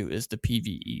Overwatch 2 is the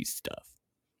PvE stuff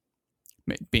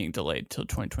being delayed till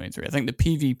 2023. I think the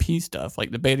PvP stuff,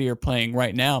 like the beta you're playing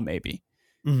right now, maybe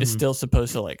is still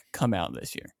supposed to like come out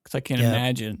this year, because I can't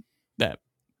imagine that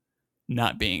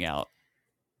not being out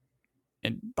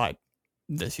by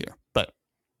this year. But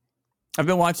I've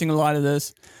been watching a lot of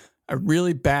this. I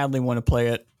really badly want to play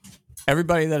it.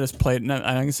 Everybody that has played, no,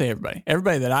 I can say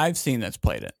everybody that I've seen that's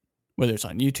played it, whether it's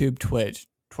on YouTube, Twitch,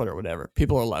 Twitter, whatever,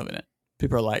 people are loving it.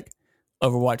 People are like,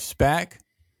 Overwatch is back.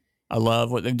 I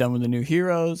love what they've done with the new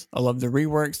heroes. I love the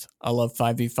reworks. I love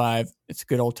 5v5. It's a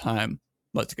good old time.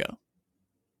 Let's go.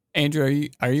 Andrew,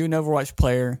 are you an Overwatch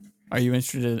player? Are you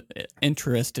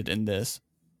interested in this?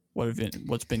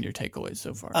 What's been your takeaways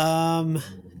so far?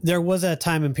 There was a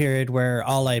time and period where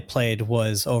all I played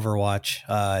was Overwatch.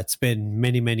 It's been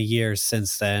many, many years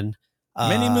since then.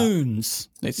 Many moons,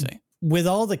 they say. With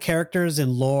all the characters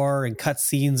and lore and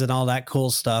cutscenes and all that cool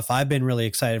stuff, I've been really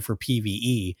excited for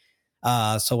PvE.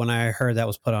 So when I heard that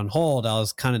was put on hold, I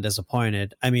was kind of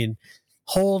disappointed. I mean,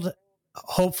 hold,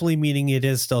 hopefully meaning it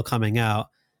is still coming out.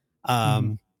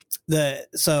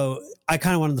 So I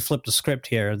kind of wanted to flip the script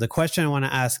here. The question I want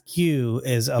to ask you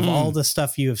is, of all the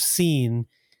stuff you have seen,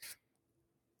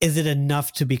 is it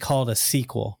enough to be called a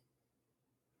sequel?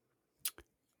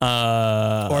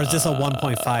 Or is this a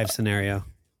 1.5 scenario?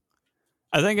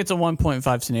 I think it's a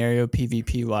 1.5 scenario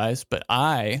PvP wise, but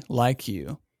I, like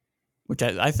you, which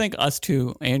I think us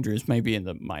two Andrews may be in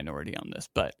the minority on this,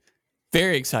 but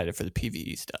very excited for the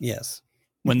PvE stuff. Yes.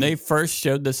 When they first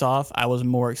showed this off, I was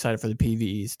more excited for the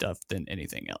PvE stuff than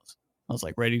anything else. I was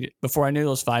like before I knew it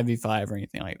was 5v5 or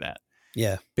anything like that.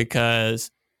 Yeah.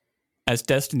 Because as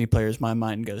Destiny players, my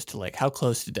mind goes to like, how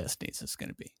close to Destiny is this going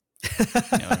to be?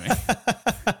 You know what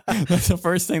I mean? That's the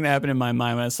first thing that happened in my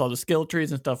mind when I saw the skill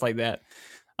trees and stuff like that.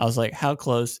 I was like, how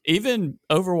close? Even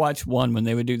Overwatch 1, when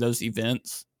they would do those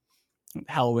events,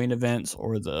 Halloween events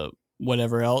or the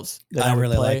whatever else that I would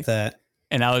really play, like that.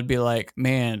 And I would be like,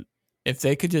 man, if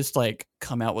they could just like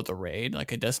come out with a raid,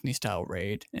 like a Destiny style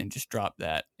raid, and just drop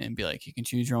that and be like, you can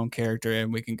choose your own character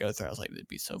and we can go through. I was like, it'd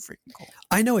be so freaking cool.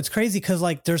 I know, it's crazy because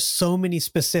like there's so many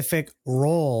specific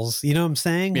roles. You know what I'm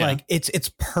saying? Yeah. Like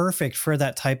it's perfect for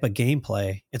that type of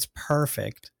gameplay. It's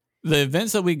perfect. The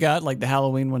events that we got, like the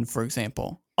Halloween one, for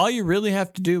example, all you really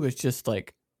have to do is just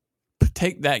like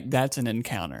take that's an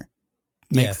encounter.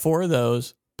 Make 4 of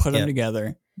those, put them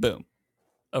together, boom.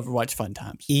 Overwatch fun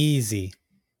times. Easy.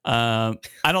 I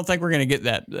don't think we're going to get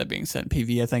that. That being said,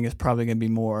 PvE, I think it's probably going to be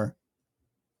more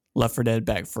Left 4 Dead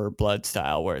Back 4 Blood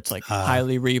style, where it's like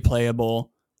highly replayable,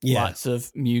 lots of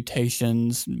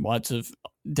mutations, lots of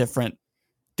different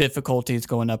difficulties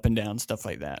going up and down, stuff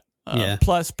like that.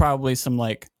 Plus probably some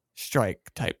like strike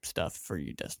type stuff for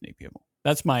you Destiny people.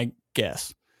 That's my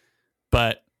guess.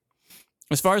 But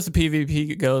as far as the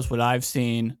PvP goes, what I've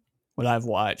seen, what I've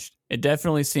watched, it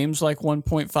definitely seems like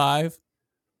 1.5,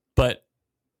 but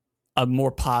a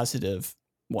more positive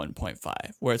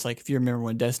 1.5, where it's like, if you remember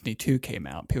when Destiny 2 came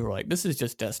out, people were like, this is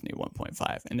just Destiny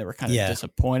 1.5, and they were kind of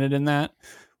disappointed in that.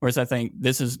 Whereas I think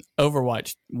this is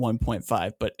Overwatch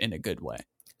 1.5, but in a good way.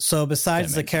 So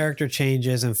besides the character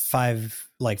changes and 5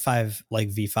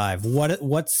 V5,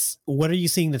 what are you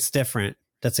seeing that's different,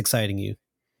 that's exciting you?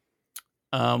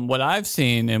 What I've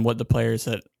seen and what the players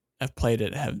that have played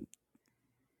it have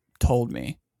told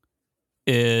me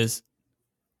is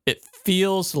it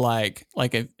feels like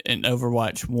in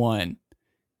Overwatch 1,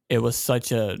 it was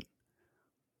such a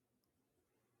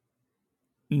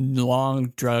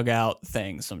long, drug out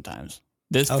thing sometimes.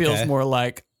 This feels more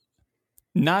like,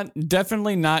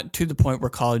 definitely not to the point where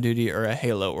Call of Duty or a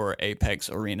Halo or Apex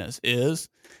Arenas is,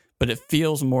 but it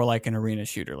feels more like an arena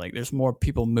shooter. Like there's more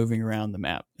people moving around the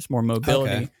map. There's more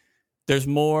mobility. There's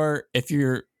more,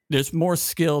 there's more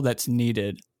skill that's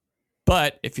needed,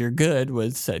 But if you're good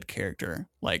with said character,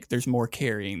 like there's more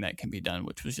carrying that can be done,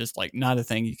 which was just like not a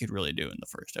thing you could really do in the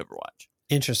first Overwatch.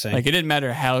 Interesting. Like it didn't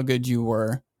matter how good you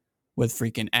were with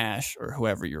freaking Ashe or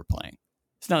whoever you were playing.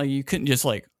 It's not like you couldn't just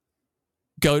like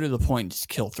go to the point and just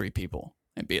kill 3 people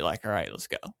and be like, all right, let's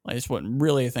go. Like, it wasn't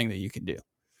really a thing that you could do.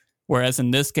 Whereas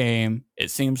in this game,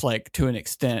 it seems like to an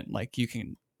extent, like you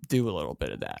can do a little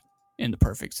bit of that in the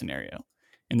perfect scenario.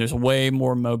 And there's way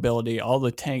more mobility. All the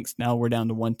tanks, now we're down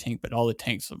to 1 tank, but all the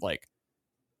tanks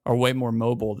are way more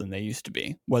mobile than they used to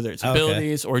be, whether it's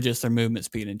abilities or just their movement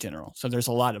speed in general. So there's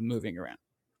a lot of moving around.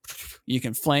 You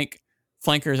can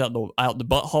flankers out the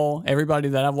butthole. Everybody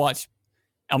that I've watched,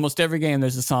 almost every game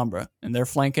there's a Sombra, and they're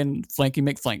flanky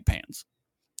McFlank pans.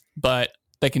 But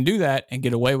they can do that and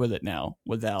get away with it now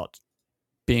without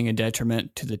being a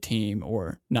detriment to the team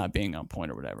or not being on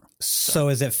point or whatever. So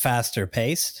is it faster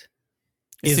paced?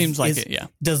 It seems like it, yeah.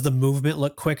 Does the movement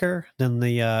look quicker than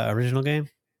the original game?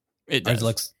 It does. It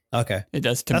looks okay. It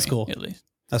does to That's me, cool. at least.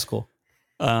 That's cool.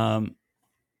 But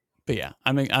yeah,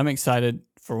 I'm excited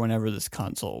for whenever this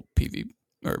console PV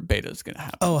or beta is going to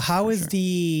happen. Oh, how is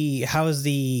the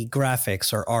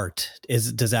graphics or art?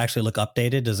 Does it actually look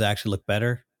updated? Does it actually look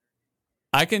better?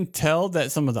 I can tell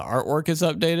that some of the artwork is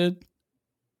updated,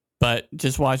 but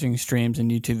just watching streams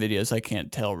and YouTube videos, I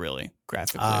can't tell really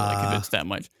graphically like if it's that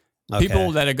much. Okay.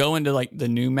 People that go into like the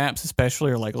new maps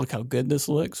especially are like, look how good this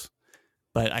looks.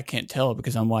 But I can't tell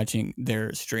because I'm watching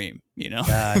their stream, you know?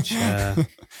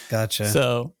 Gotcha.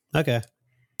 So, okay.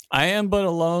 I am but a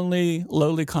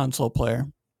lowly console player.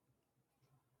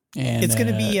 And it's going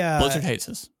to be Blizzard hates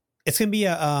us. It's going to be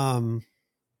a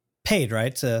paid,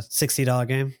 right? It's a $60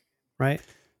 game, right?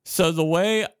 So the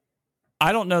way,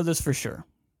 I don't know this for sure,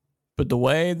 but the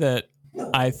way that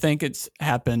I think is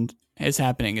happening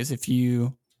is if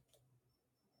you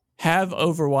have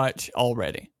Overwatch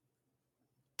already,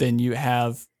 then you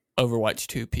have Overwatch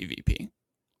 2 PvP.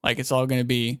 Like it's all going to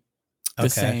be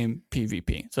the same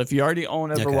PvP. So if you already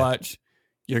own Overwatch,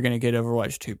 you're going to get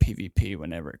Overwatch 2 PvP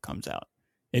whenever it comes out.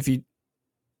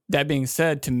 That being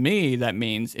said, to me, that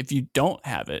means if you don't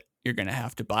have it, you're going to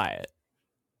have to buy it.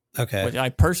 Okay. Which I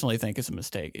personally think is a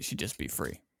mistake. It should just be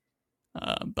free.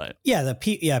 But yeah,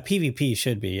 PvP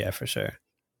should be, for sure.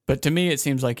 But to me, it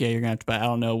seems like, you're going to have to buy. I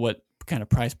don't know what kind of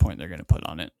price point they're going to put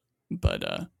on it, but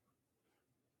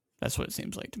that's what it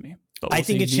seems like to me. But I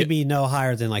think it should be no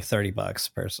higher than like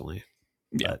 $30 personally.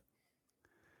 Yeah. But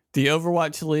the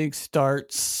Overwatch League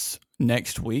starts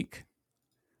next week.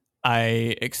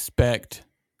 I expect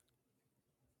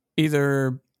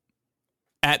either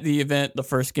at the event, the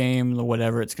first game, or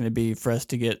whatever it's going to be, for us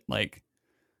to get like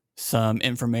some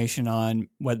information on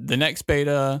what the next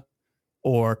beta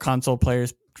or console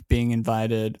players being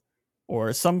invited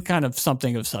or some kind of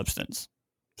something of substance.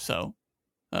 So,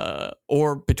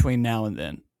 or between now and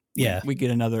then, we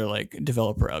get another like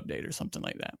developer update or something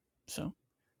like that. So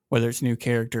whether it's new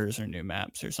characters or new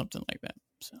maps or something like that.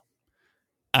 So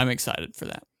I'm excited for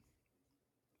that.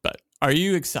 But are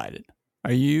you excited? I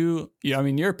mean,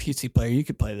 you're a PC player. You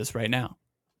could play this right now.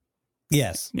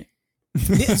 Yes. Yeah.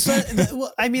 So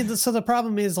the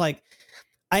problem is like,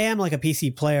 I am like a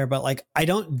PC player, but like I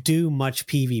don't do much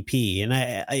PvP, and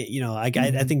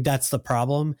I think that's the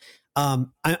problem.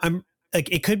 I'm like,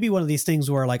 it could be one of these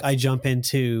things where like I jump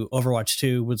into Overwatch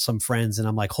 2 with some friends, and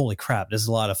I'm like, holy crap, this is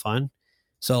a lot of fun.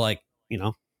 So like,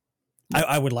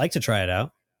 I would like to try it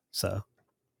out. So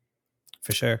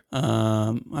for sure.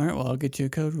 All right. Well, I'll get you a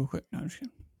code real quick. No, I'm just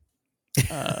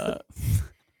kidding.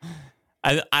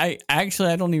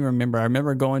 I don't even remember. I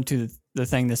remember going to the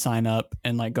thing to sign up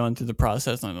and like going through the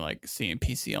process and like seeing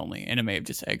PC only, and it may have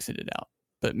just exited out,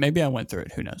 but maybe I went through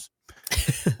it. Who knows?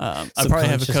 I probably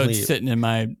have a code sitting in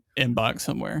my inbox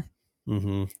somewhere,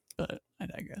 but I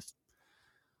digress.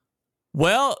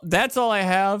 Well, that's all I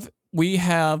have. We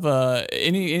have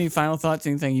any final thoughts?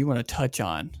 Anything you want to touch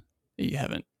on that you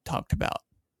haven't talked about?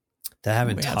 That I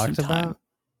haven't talked about?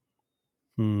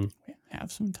 We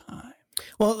have some time.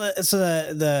 Well, so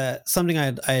the something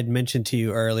I had mentioned to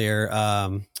you earlier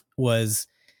was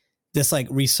this like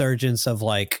resurgence of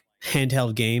like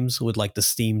handheld games with like the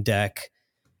Steam Deck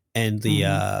and the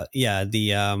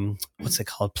what's it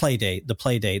called? Playdate. The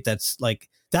Playdate. That's like,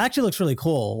 that actually looks really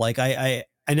cool. Like I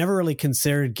never really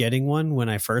considered getting one when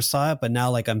I first saw it, but now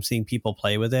like I'm seeing people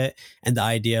play with it, and the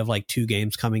idea of like 2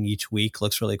 games coming each week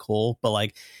looks really cool. But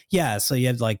like, so you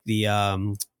had like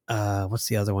the what's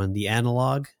the other one? The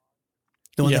Analog.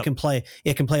 The one that can play,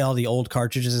 it can play all the old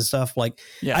cartridges and stuff. Like,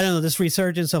 I don't know, this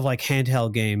resurgence of like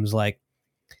handheld games, like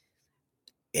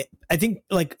I think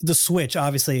like the Switch,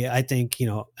 obviously, I think,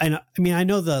 I mean, I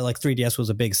know the like 3DS was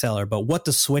a big seller, but what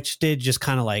the Switch did just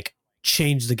kind of like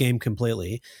changed the game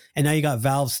completely. And now you got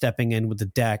Valve stepping in with the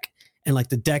deck, and like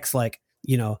the deck's like,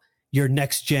 you know, your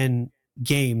next gen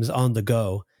games on the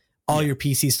go, all your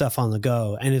PC stuff on the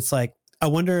go. And it's like, I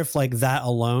wonder if like that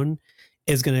alone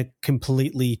is going to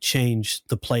completely change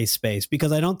the play space,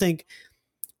 because I don't think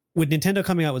with Nintendo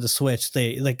coming out with the Switch,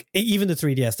 they like even the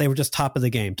 3DS, they were just top of the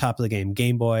game,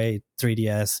 Game Boy,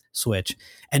 3DS, Switch.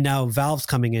 And now Valve's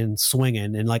coming in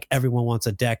swinging, and like everyone wants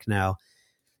a deck now.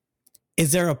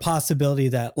 Is there a possibility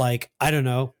that like, I don't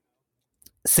know,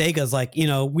 Sega's like, you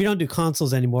know, we don't do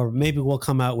consoles anymore, but maybe we'll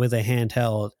come out with a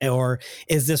handheld? Or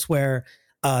is this where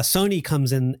Sony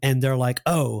comes in and they're like,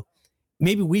 oh,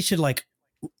 maybe we should like,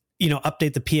 you know,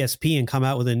 update the PSP and come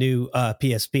out with a new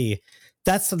PSP?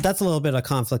 That's a little bit of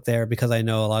conflict there, because I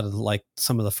know a lot of like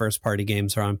some of the first party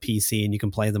games are on PC and you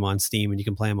can play them on Steam and you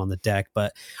can play them on the deck.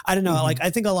 But I don't know, like I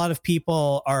think a lot of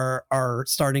people are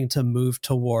starting to move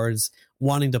towards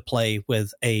wanting to play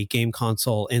with a game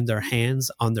console in their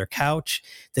hands on their couch.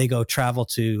 They go travel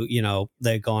to, you know,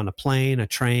 they go on a plane, a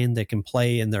train, they can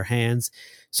play in their hands.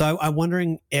 So I'm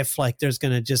wondering if like there's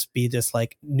going to just be this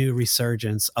like new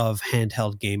resurgence of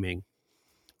handheld gaming.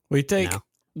 We take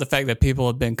the fact that people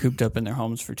have been cooped up in their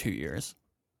homes for 2 years.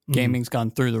 Gaming's gone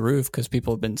through the roof because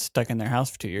people have been stuck in their house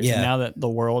for 2 years. Yeah. And now that the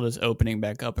world is opening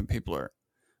back up and people are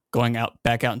going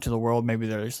back out into the world, maybe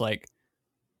they're just like,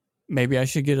 maybe I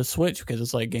should get a Switch because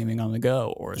it's like gaming on the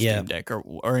go, or a Steam Deck,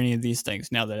 or any of these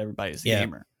things now that everybody's a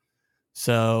gamer.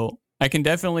 So I can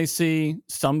definitely see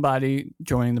somebody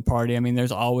joining the party. I mean,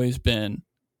 there's always been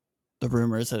the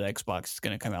rumors that Xbox is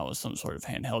going to come out with some sort of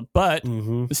handheld, but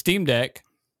the Steam Deck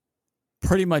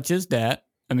pretty much is that.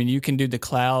 I mean, you can do the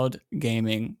cloud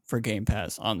gaming for Game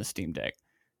Pass on the Steam Deck.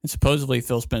 And supposedly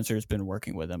Phil Spencer has been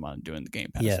working with them on doing the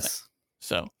Game Pass thing.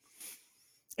 So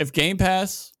if Game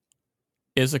Pass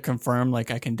is a confirmed,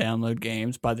 like I can download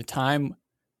games, by the time,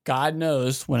 God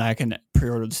knows when I can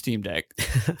pre-order the Steam Deck.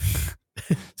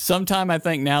 Sometime I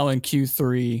think now in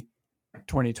Q3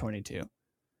 2022.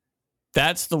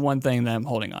 That's the one thing that I'm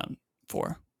holding on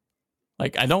for.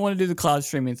 Like, I don't want to do the cloud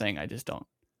streaming thing. I just don't.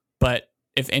 But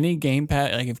if any Game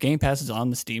Pass, like if Game Pass is on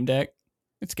the Steam Deck,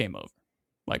 it's game over.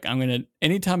 Like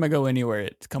anytime I go anywhere,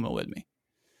 it's coming with me.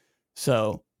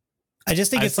 So I just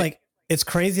think it's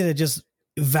crazy that just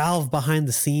Valve behind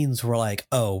the scenes were like,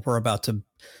 oh, we're about to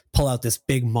pull out this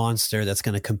big monster that's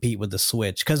going to compete with the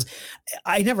Switch. Because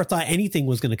I never thought anything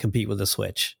was going to compete with the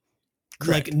Switch.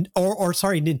 Correct. Like, or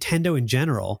sorry, Nintendo in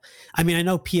general. I mean, I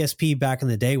know PSP back in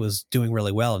the day was doing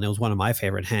really well, and it was one of my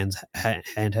favorite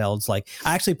handhelds. Like,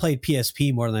 I actually played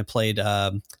PSP more than I played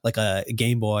like a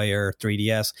Game Boy or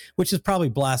 3DS, which is probably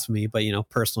blasphemy, but you know,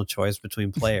 personal choice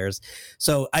between players.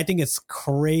 So I think it's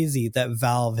crazy that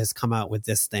Valve has come out with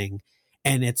this thing,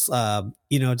 and it's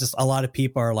you know, just a lot of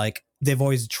people are like, they've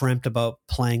always dreamt about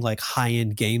playing like high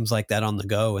end games like that on the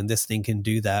go, and this thing can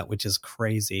do that, which is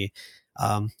crazy.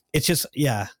 It's just,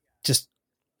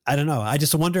 I don't know. I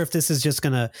just wonder if this is just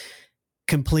going to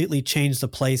completely change the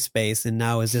play space. And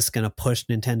now is this going to push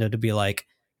Nintendo to be like,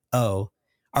 oh,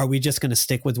 are we just going to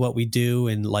stick with what we do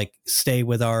and like stay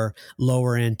with our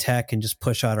lower end tech and just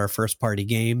push out our first party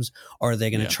games? Or are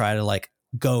they going to try to like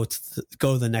go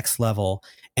the next level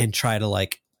and try to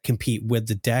like compete with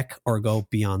the deck or go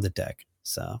beyond the deck?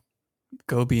 So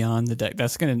go beyond the deck.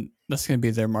 That's gonna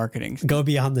be their marketing. Go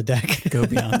beyond the deck. Go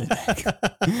beyond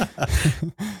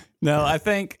the deck. No, I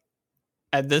think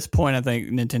at this point, I think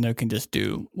Nintendo can just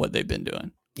do what they've been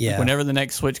doing. Yeah. Like whenever the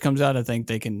next Switch comes out, I think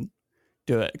they can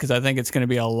do it, because I think it's going to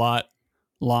be a lot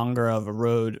longer of a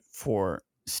road for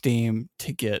Steam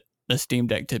to get the Steam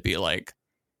Deck to be like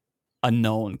a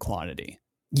known quantity.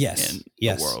 Yes. In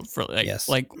the world for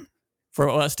like for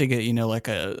us to get, you know, like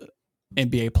a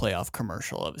NBA playoff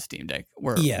commercial of a Steam Deck.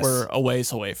 We're a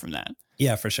ways away from that.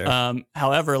 Yeah, for sure.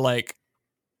 However, like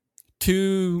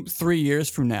 2-3 years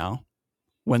from now,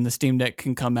 when the Steam Deck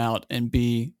can come out and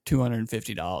be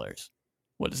 $250,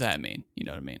 what does that mean? You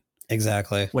know what I mean?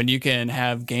 Exactly. When you can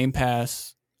have Game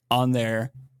Pass on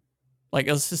there, like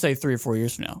let's just say 3 or 4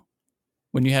 years from now,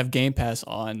 when you have Game Pass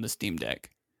on the Steam Deck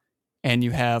and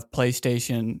you have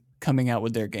PlayStation coming out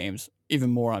with their games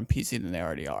even more on PC than they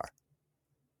already are,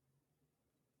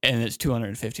 and it's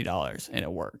 $250 and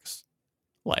it works.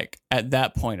 Like at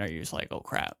that point, are you just like, oh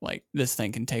crap, like this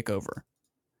thing can take over?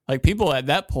 Like people at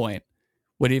that point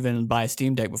would even buy a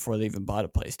Steam Deck before they even bought a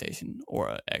PlayStation or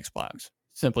an Xbox,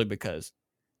 simply because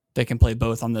they can play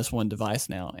both on this one device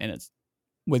now, and it's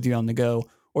with you on the go,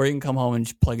 or you can come home and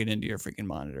just plug it into your freaking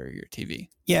monitor or your TV.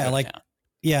 Yeah, like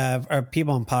are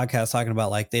people on podcasts talking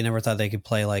about like they never thought they could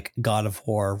play like God of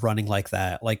War running like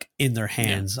that, like in their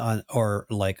hands on, or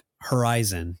like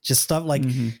Horizon, just stuff like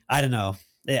I don't know.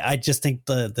 I just think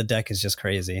the deck is just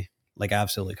crazy, like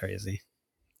absolutely crazy.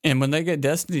 And when they get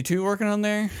Destiny 2 working on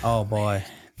there, oh boy,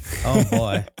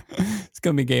 it's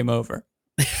gonna be game over.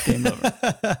 Game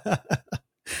over.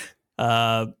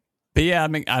 But yeah,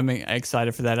 I'm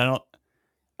excited for that.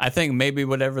 I think maybe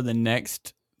whatever the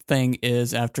next thing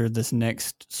is after this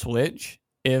next Switch,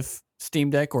 if Steam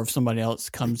Deck or if somebody else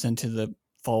comes into the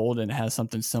fold and has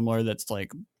something similar that's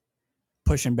like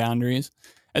pushing boundaries,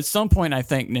 at some point I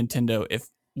think Nintendo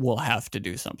will have to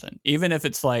do something, even if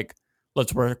it's like,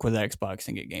 let's work with Xbox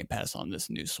and get Game Pass on this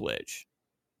new Switch,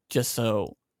 just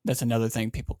so that's another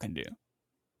thing people can do.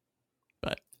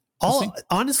 But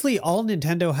honestly, all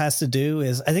Nintendo has to do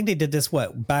is, I think they did this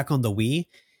back on the Wii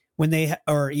when they,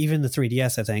 or even the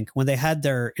 3DS, I think, when they had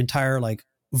their entire like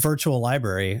virtual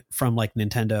library from like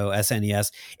Nintendo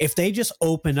SNES. If they just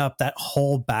open up that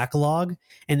whole backlog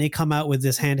and they come out with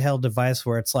this handheld device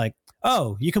where it's like,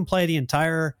 oh, you can play the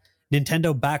entire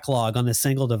Nintendo backlog on this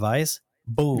single device,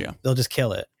 boom, they'll just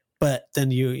kill it. But then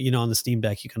you know, on the Steam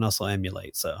Deck, you can also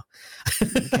emulate. So,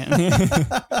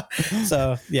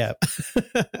 so yeah,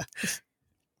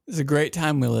 it's a great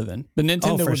time we live in. But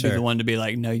Nintendo would be the one to be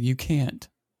like, no, you can't.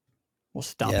 We'll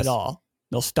stop it all.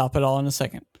 They'll stop it all in a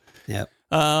second. Yep.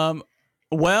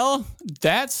 Well,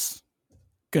 that's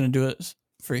gonna do it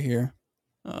for here.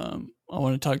 I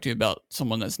want to talk to you about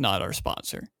someone that's not our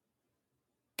sponsor,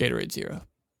 Gatorade Zero.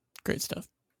 Great stuff.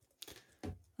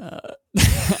 I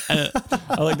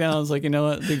looked down. I was like, you know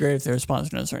what? It'd be great if they were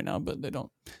sponsoring us right now, but they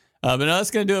don't. But no, that's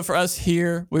going to do it for us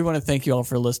here. We want to thank you all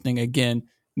for listening. Again,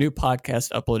 new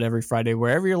podcast upload every Friday,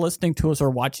 wherever you're listening to us or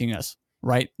watching us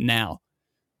right now.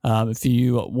 If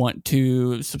you want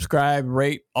to subscribe,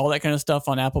 rate, all that kind of stuff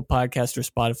on Apple Podcasts or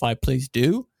Spotify, please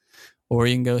do. Or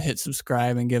you can go hit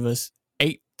subscribe and give us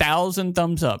 8,000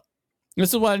 thumbs up.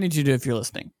 This is what I need you to do if you're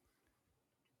listening.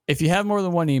 If you have more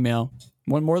than one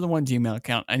Gmail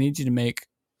account, I need you to make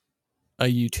a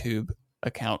YouTube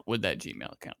account with that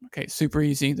Gmail account. Okay, super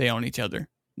easy. They own each other,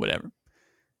 whatever.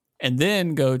 And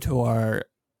then go to our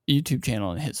YouTube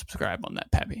channel and hit subscribe on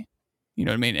that, Pappy. You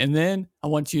know what I mean? And then I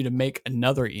want you to make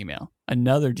another email,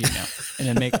 another Gmail, and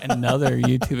then make another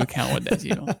YouTube account with that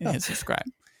Gmail and hit subscribe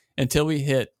until we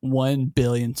hit 1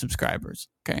 billion subscribers.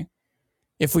 Okay.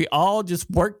 If we all just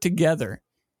work together,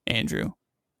 Andrew,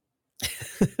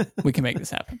 we can make this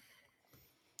happen.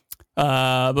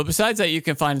 But besides that, you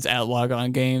can find us at Log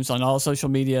On Games on all social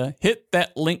media. Hit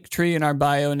that link tree in our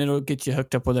bio and it'll get you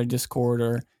hooked up with our Discord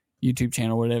or YouTube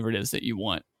channel, whatever it is that you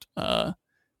want.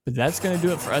 But that's going to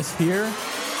do it for us here.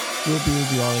 We'll be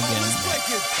with you all again.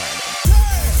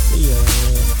 See ya.